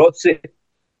from Rothsay.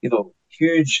 You know,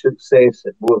 huge success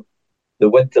at both the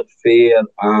Winter Fair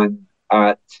and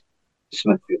at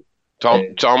Smithfield.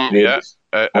 Tom, yeah.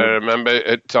 I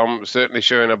remember Tom certainly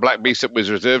showing a black beast that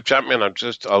was reserve champion.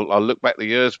 I'll look back the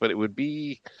years, but it would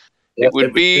be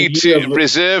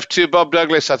reserved to Bob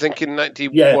Douglas, I think in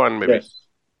 91 maybe. Yes.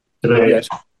 Yes.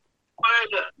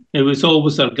 It was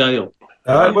always Argyle.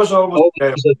 It was always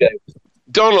Argyle.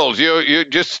 Donald, you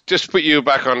just put you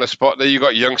back on the spot there. You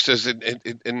got youngsters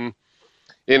in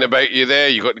about you there.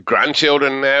 You got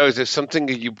grandchildren now. Is there something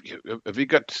have you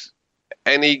got?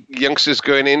 Any youngsters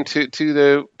going into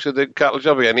the cattle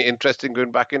job? Any interest in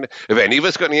going back in? Have any of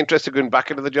us got any interest in going back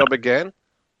into the job again?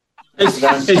 It's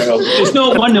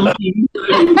not one of mine.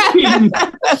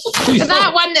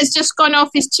 That one that's just gone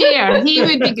off his chair. He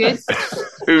would be good.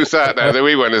 Who's that now? The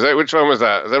wee one, is it? Which one was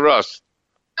that? Is it Ross?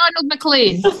 Donald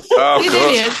McLean. Oh, of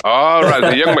course. All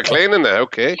right, the young McLean in there.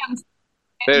 Okay.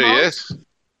 There he is.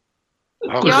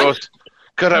 Oh, God.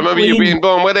 God, I remember you being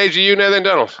born. What age are you now then,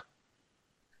 Donald?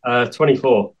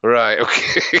 24. Right,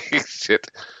 okay. Shit.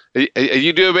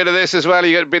 You do a bit of this as well?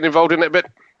 You been involved in it a bit?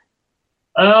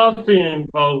 I've been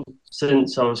involved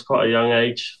since I was quite a young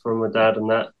age from my dad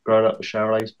and that, growing up with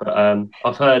Charolais. But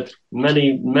I've heard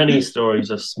many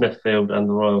stories of Smithfield and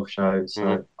the Royal Show,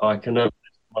 so I can know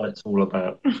what it's all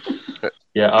about.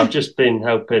 Yeah, I've just been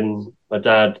helping my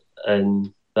dad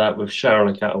and that with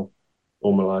Charolais cattle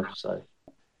all my life, so...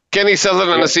 Kenny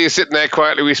Sutherland, I see you sitting there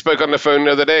quietly. We spoke on the phone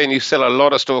the other day, and you sell a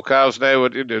lot of store calves now.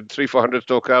 300-400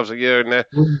 store calves a year, and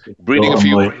breeding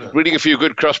a few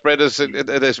good crossbreeders.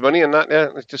 There's money in that. Yeah,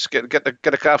 just get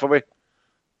a calf away.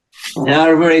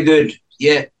 They're very good.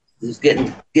 Yeah, it's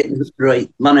getting the right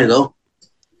money though.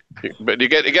 But you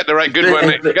get the right good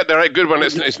one. You get the right good one.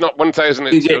 It's not 1,000.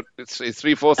 It's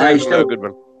 3,000-4,000. A good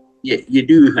one. Yeah, you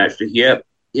do actually. Yeah.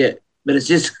 But it's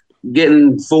just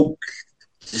getting folk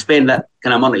to spend that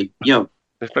kind of money, you know.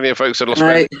 There's plenty of folks that'll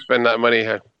spend that money.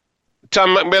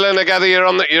 Tom McMillan, I gather you're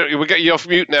on we got you off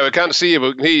mute now. We can't see you, but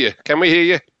we can hear you. Can we hear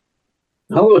you?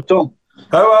 Hello, Tom.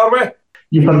 How are we?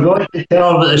 You forgot to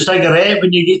tell about the cigarette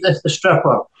when you get the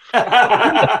stripper.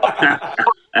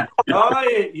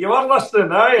 Aye, you were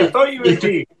listening, aye. I thought you would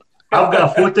be. I've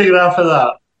got a photograph of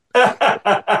that.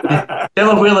 Tell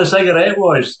them where the cigarette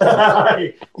was.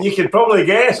 You could probably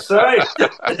guess, aye.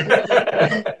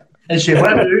 And she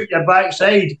went out your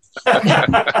backside. But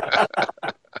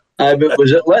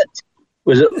was it lit?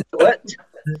 Was it lit?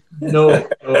 No.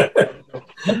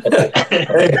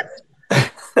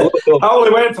 I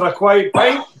only went for a quiet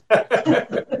pint.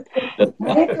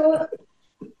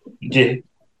 Do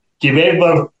you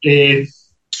remember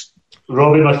Robbie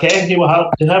McKenzie? What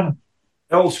happened to him?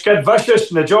 The old Skid Vicious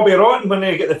and the Jobby Rotten when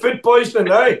they get the food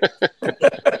poisoning, aye.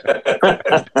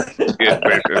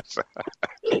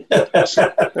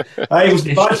 I was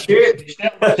in bad shape. He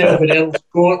stepped himself in Earl's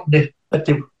Court and they had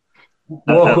to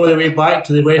walk all the way back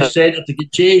to the West Centre to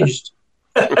get changed.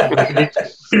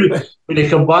 When they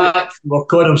come back, we're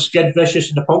calling them Skid Vicious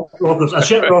and the Punk Rockers,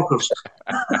 Shit Rockers.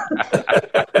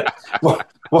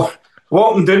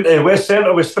 Walking down to West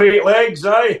Centre with straight legs,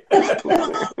 aye.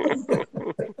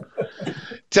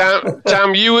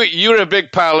 Tom, you were a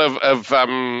big pal of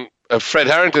Fred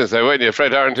Harrington's, though, weren't you?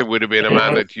 Fred Harrington would have been a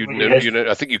man that you know.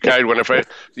 I think you carried one of Fred.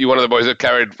 You one of the boys that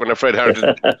carried one of Fred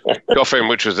Harrington's coffin,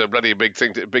 which was a bloody big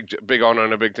thing, big honour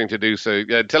and a big thing to do. So,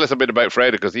 yeah, tell us a bit about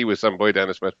Fred, because he was some boy down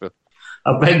in Smithfield.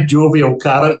 A big jovial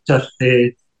character.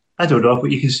 I don't know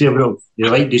what you can say about him. He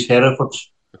liked his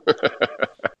Herefords.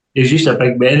 He was just a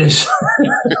big menace.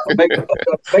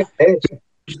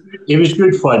 He was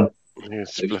good fun.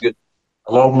 Yes, he was good.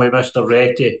 Along with Mr.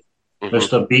 Retty,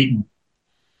 Mr. Beaton,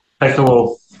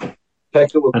 Piccolo,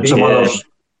 and some others.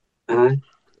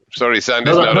 Sorry,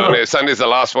 Sandy's not on it. Sandy's the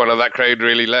last one of that crowd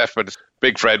really left, but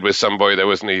Big Fred was some boy there,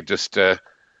 wasn't he? Just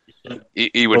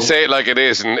he would say it like it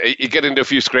is, and he'd get into a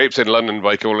few scrapes in London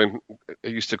by calling.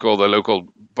 He used to call the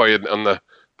local boy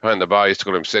behind the bar. He used to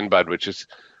call him Sinbad, which is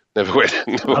never went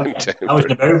down. I was in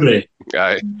the Mowbray.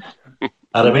 Aye.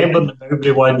 I remember in the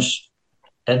Mowbray once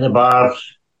in the bar.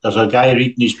 There's a guy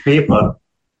reading his paper.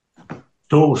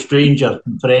 Total stranger,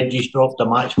 and Fred just dropped a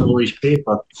match below his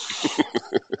paper.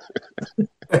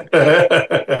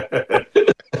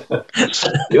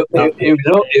 He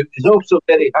was also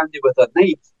very handy with a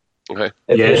knife. Okay.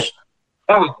 Yes.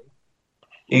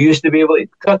 He used to be able to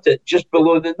cut it just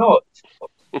below the knot.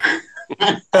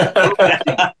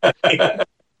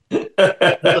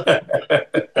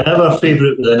 Another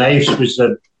favourite with the knives was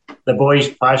the boys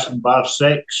passing bar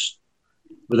 6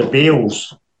 with the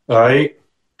bales. Aye.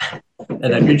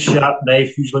 And a good sharp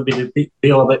knife usually be the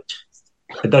bail about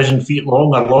a dozen feet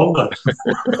long or longer.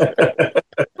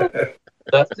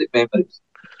 Fantastic memories.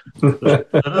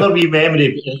 Another wee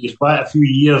memory is back a few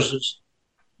years. It's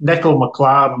Nicol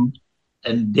McLaren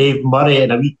and Dave Murray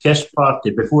in a wee Kist party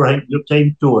before I think your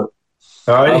time tour.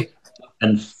 Aye.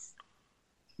 And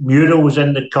Muriel was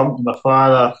in the company, my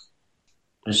father,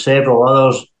 and several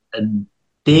others. And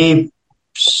Dave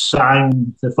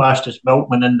sang The Fastest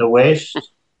Milkman in the West.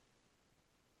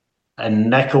 And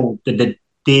Nicol did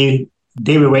the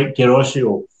Davy White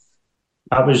Gerosio.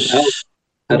 That was.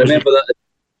 I remember that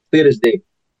clear as day.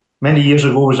 Many years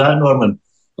ago, was that, Norman?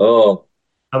 Oh.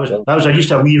 That was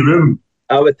just a wee room.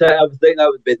 I would think that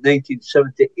would be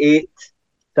 1978,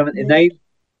 79.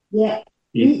 Yeah.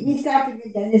 We started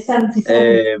it in the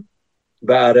 77.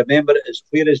 But I remember it as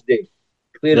clear as day.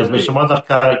 There were some other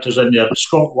characters in there.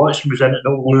 Scott Watson was in it,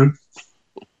 no blue.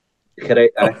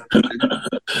 Correct.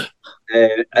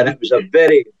 And it was a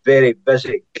very, very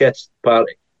busy kids'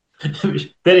 party. It was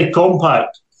very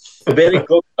compact. Very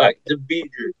compact.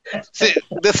 See,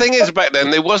 the thing is, back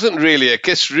then, there wasn't really a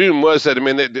Kiss room, was there? I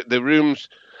mean, the rooms,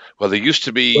 well, they used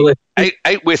to be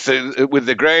out with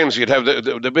the grounds. You'd have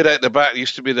the bit out the back.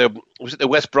 Used to be was it the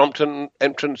West Brompton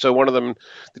entrance? So one of them,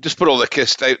 they just put all the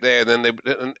Kiss out there, and then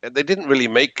they didn't really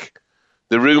make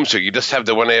the room, so you just have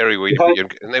the one area where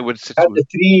and they would sit. Had the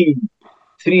three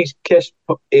Kiss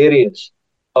areas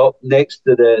up next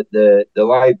to the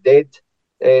Live Dead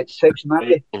section,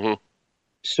 Andy. Mm-hmm.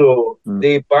 So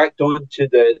they backed onto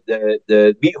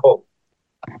the meat hall,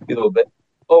 but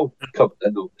all covered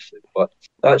in, obviously. But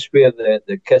that's where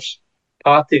the Kiss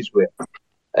parties were,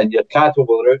 and your cattle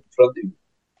were out in front of you.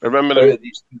 I remember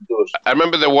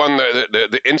the one,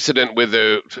 the incident with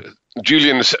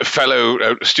Julian's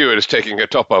fellow steward is taking her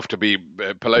top off, to be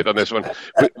polite on this one,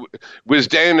 was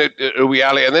down at a wee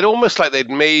alley, and they'd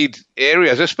made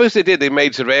areas. I suppose they did. They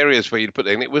made sort of areas where you'd put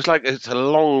it in. It was like it's a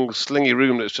long, slingy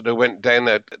room that sort of went down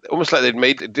there, almost like they'd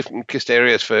made different Kissed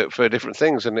areas for different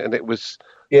things, and it was.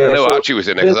 Yeah, I know Archie was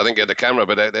in it because I didn't get the camera,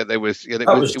 but there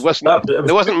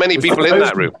wasn't many people in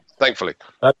that room, thankfully.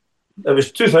 It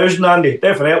was 2000, Andy,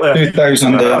 definitely.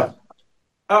 2000, yeah.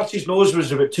 Archie's nose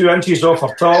was about 2 inches off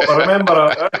her top. I remember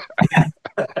I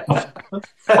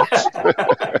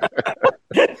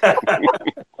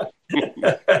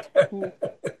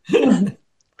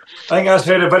think that's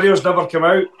why the videos never come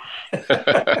out.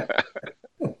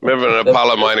 Remember a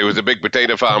pal of mine who was a big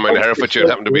potato farmer in Herefordshire,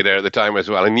 happened to be there at the time as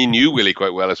well, and he knew Willie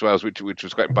quite well as well, which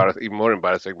was quite embarrassing, even more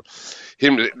embarrassing.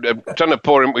 Him trying to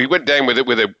pour him, he went down with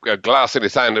a glass in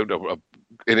his hand, of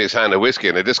whiskey,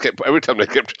 and every time they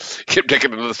kept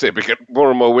taking another sip, he got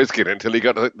more and more whiskey in it until he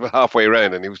got halfway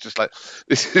around, and he was just like,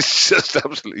 "This is just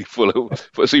absolutely full of."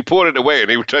 So he poured it away,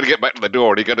 and he was trying to get back to the door,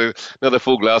 and he got another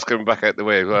full glass coming back out the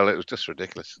way as well. It was just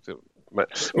ridiculous. I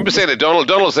remember saying to Donald,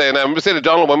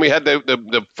 when we had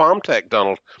the farm tech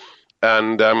Donald,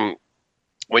 and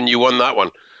when you won that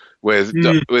one with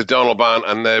Donald Barn,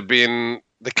 and they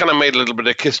kind of made a little bit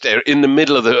of Kiss there in the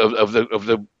middle of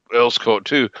the Earl's Court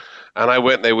too, and I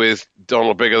went there with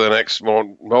Donald Bigger the next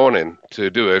morning to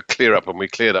do a clear up, and we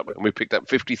cleared up, and we picked up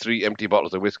 53 empty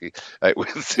bottles of whiskey out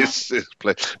with this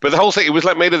place. But the whole thing, it was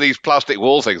like made of these plastic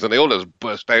wall things, and they all just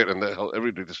burst out, and it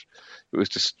was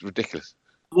just ridiculous.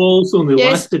 Walls only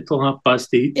lasted till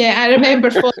 8:30. Yeah, I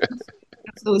remember falling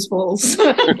those walls.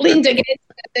 Leaned against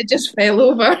it, they just fell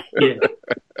over. Yeah.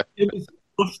 It was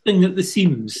bursting at the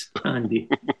seams, Andy.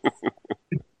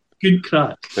 Good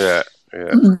crack. Yeah,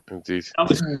 indeed.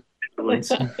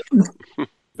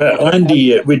 But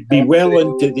Andy, it would be well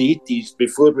into the 80s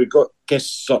before we got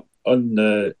Kiss up on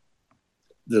the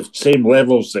same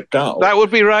level as the cattle. That would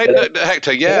be right,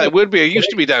 Hector. Yeah, it would be. It used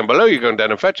to be down below. You're going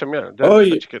down and fetch them, yeah.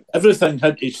 Everything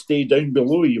had to stay down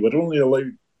below. You were only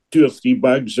allowed 2 or 3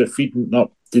 bags of feeding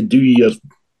up to do your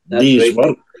day's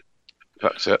work.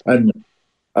 That's it. And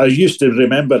I used to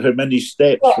remember how many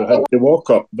steps we had to walk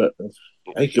up, but I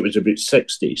think it was about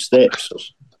 60 steps or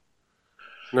something.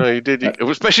 No, you did.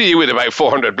 Especially you with about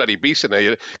 400 bloody beasts in there.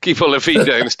 You keep all the feed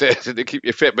downstairs to keep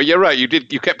you fit. But you're right. You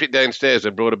kept it downstairs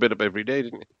and brought a bit up every day,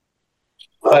 didn't you?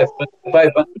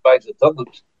 500 bags of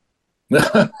turnips.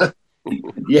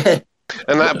 Yeah.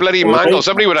 And that bloody mangle.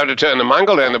 Somebody would have to turn the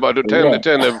mangle down,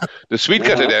 turn the sweet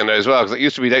cutter down there as well, because it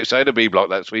used to be outside of B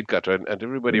block, that sweet cutter, and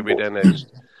everybody would be down there just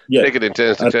take it in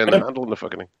turns to turn the handle and the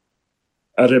fucking thing.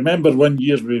 I remember one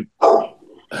year we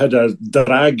had a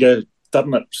drag of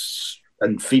turnips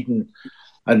and feeding,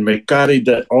 and we carried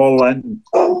it all in,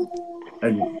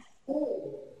 and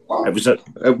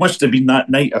it must have been that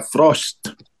night of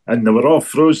frost, and they were all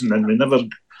frozen, and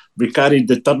we we carried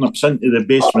the turnips into the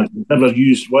basement. We never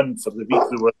used one for the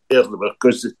week we were there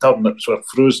because the turnips were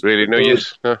frozen. Really, no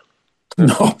use? Huh?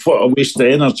 No, what a waste of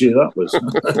energy that was.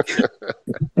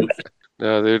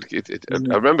 No, I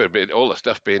remember all the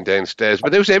stuff being downstairs,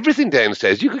 but there was everything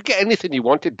downstairs. You could get anything you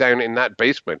wanted down in that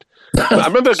basement. I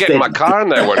remember getting my car in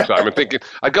there one time and thinking,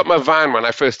 I got my van when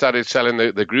I first started selling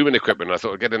the grooming equipment. I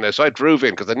thought I'd get in there. So I drove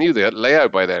in because I knew the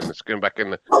layout by then. It's going back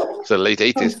in the late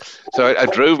 80s. So I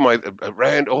drove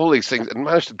around all these things and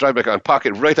managed to drive back and park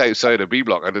it right outside a B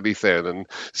block underneath there. And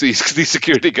these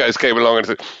security guys came along and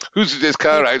said, "Who's this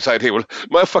car outside here?" Well,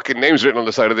 my fucking name's written on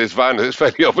the side of this van. It's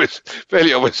fairly obvious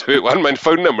who it was.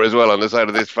 Phone number as well on the side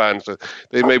of this van, so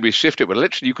they maybe shifted. But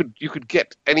literally, you could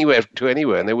get anywhere to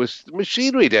anywhere, and there was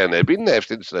machinery down there. Been there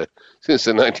since the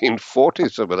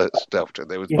 1940s. Some of that stuff. And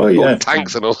there was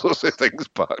tanks and all sorts of things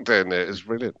parked down there. It's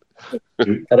brilliant.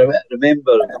 I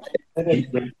remember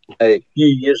a few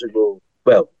years ago.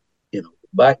 Well,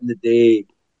 back in the day,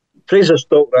 Fraser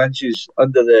Stock Ranches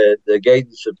under the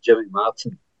guidance of Jimmy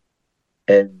Martin,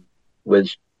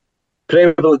 was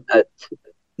prevalent at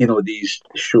these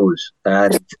shows,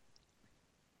 and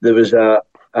there was a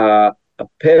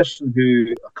person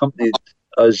who accompanied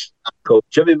us called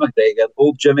Jimmy McGregor.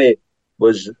 Old Jimmy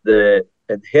was the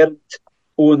inherent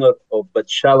owner of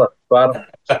Batshala Farm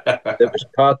that was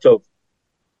part of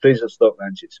Fraser Stock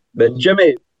Ranches. But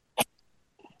Jimmy,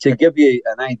 to give you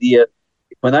an idea,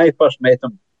 when I first met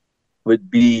him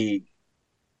would be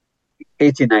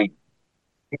 89,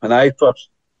 when I first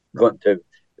got into it.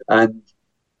 And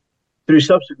through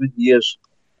subsequent years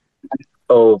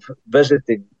of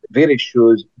visiting various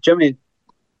shows, Jimmy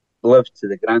lived to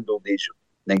the grand old age of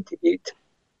 98.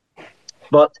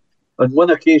 But on one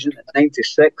occasion at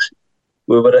 96,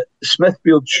 we were at the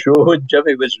Smithfield show and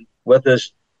Jimmy was with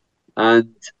us,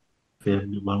 and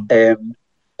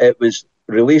it was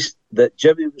released that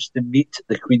Jimmy was to meet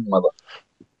the Queen Mother.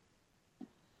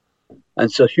 And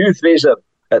so Hugh Fraser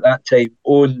at that time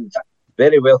owned,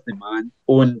 very wealthy man,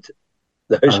 owned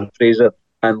the House of Fraser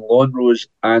and Lonrose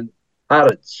and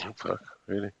Harrods.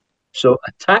 Really? So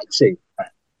a taxi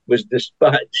was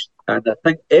dispatched, and I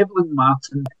think Evelyn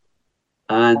Martin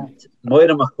and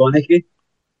Moira McConaughey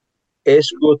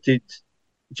escorted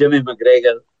Jimmy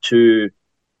McGregor to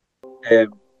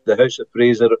the House of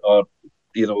Fraser or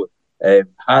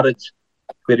Harrods,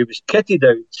 where he was kitted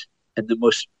out in the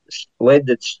most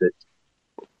splendid suit,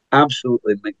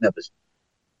 absolutely magnificent.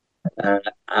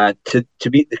 To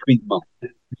meet the Queen Mum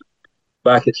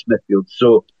back at Smithfield.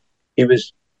 So he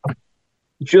was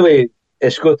duly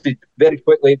escorted very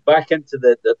quickly back into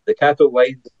the cattle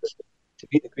lines to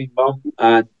meet the Queen Mum,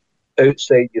 and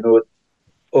outside,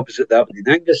 opposite the Aberdeen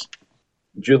Angus,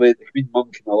 duly the Queen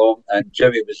Mum came along and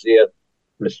Jimmy was there,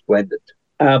 resplendent.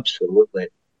 Absolutely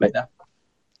magnificent.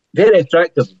 Very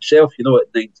attractive himself, at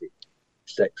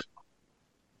 96.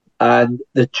 And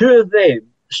the two of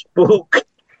them spoke.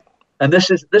 And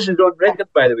this is on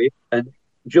record, by the way, and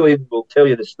Julian will tell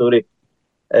you the story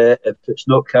if it's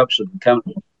not captured on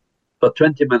camera. For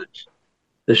 20 minutes,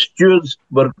 the stewards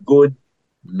were going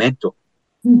mental.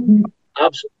 Mm-hmm.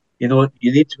 Absolutely.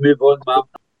 You need to move on, ma'am.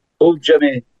 Old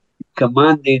Jimmy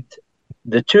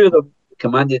the two of them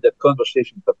commanded a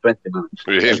conversation for 20 minutes.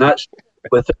 Really? And that's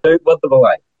without word of a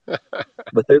lie.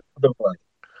 Without word of a lie.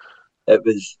 It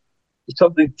was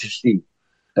something to see.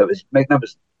 It was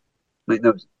magnificent.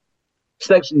 Magnificent.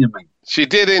 Sticks in your mind. She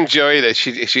did enjoy it.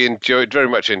 She very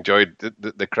much enjoyed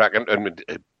the crack, and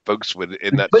folks were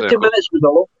in that 20 circle. minutes was a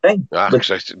long time.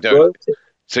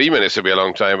 3 minutes would be a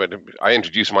long time. But I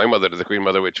introduced my mother to the Queen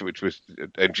Mother, which was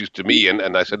introduced to me,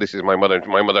 and I said, "This is my mother." And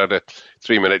my mother had a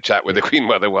 3-minute chat with the Queen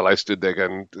Mother while I stood there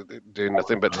and doing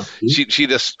nothing. But she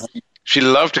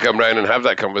loved to come round and have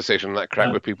that conversation and that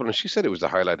crack with people, and she said it was the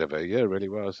highlight of her year. It really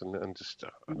was, and just.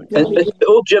 And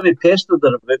old Jimmy pestered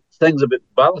her about things about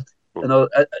ballot. How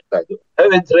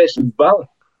interesting ballot.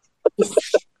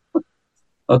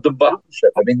 Or the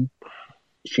partnership. I mean,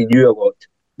 she knew a lot.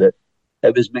 That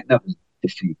it was magnificent to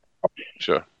see.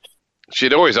 Sure.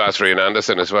 She'd always ask for Ian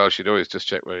Anderson as well. She'd always just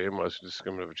check where Ian was, just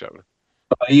come and have a chat with him.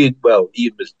 Ian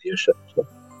was near ship. So.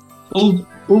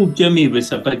 Old Jimmy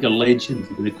was a bigger legend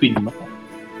than the Queen Mother.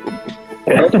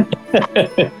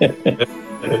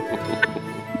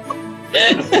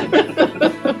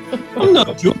 I'm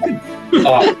not joking.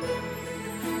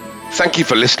 Thank you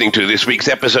for listening to this week's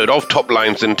episode of Top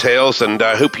Lines and Tales, and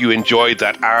I hope you enjoyed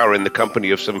that hour in the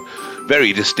company of some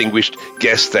very distinguished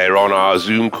guests there on our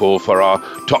Zoom call for our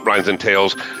Top Lines and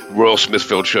Tales Royal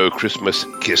Smithfield Show Christmas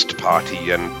Kist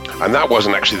party, and that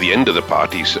wasn't actually the end of the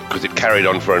party because it carried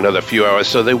on for another few hours,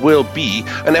 so there will be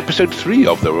an episode 3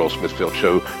 of the Royal Smithfield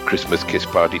Show Christmas Kist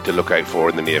party to look out for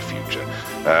in the near future.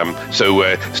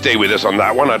 So stay with us on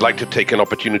that one. I'd like to take an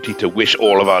opportunity to wish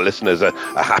all of our listeners a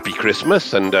happy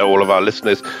Christmas, and all of our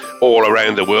listeners all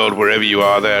around the world, wherever you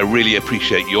are there, really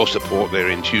appreciate your support there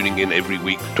in tuning in every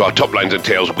week to our Top Lines and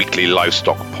Tails weekly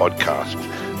livestock podcast.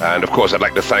 And of course, I'd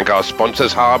like to thank our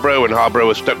sponsors, Harbro, and Harbro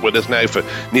has stuck with us now for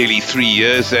nearly 3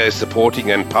 years. They're supporting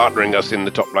and partnering us in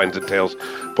the Top Lines and Tails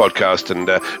podcast, and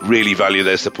really value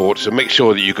their support. So make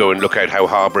sure that you go and look out how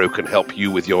Harbro can help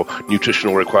you with your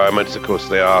nutritional requirements. Of course,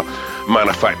 they are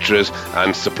manufacturers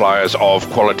and suppliers of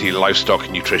quality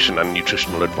livestock nutrition and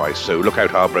nutritional advice. So look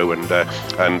out, Harbro,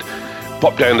 and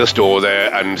pop down the store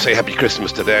there and say Happy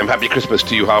Christmas to them. Happy Christmas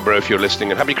to you, Harbro, if you're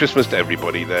listening, and Happy Christmas to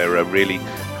everybody there.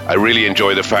 I really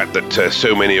enjoy the fact that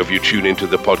so many of you tune into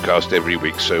the podcast every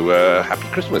week. So happy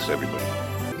Christmas, everybody.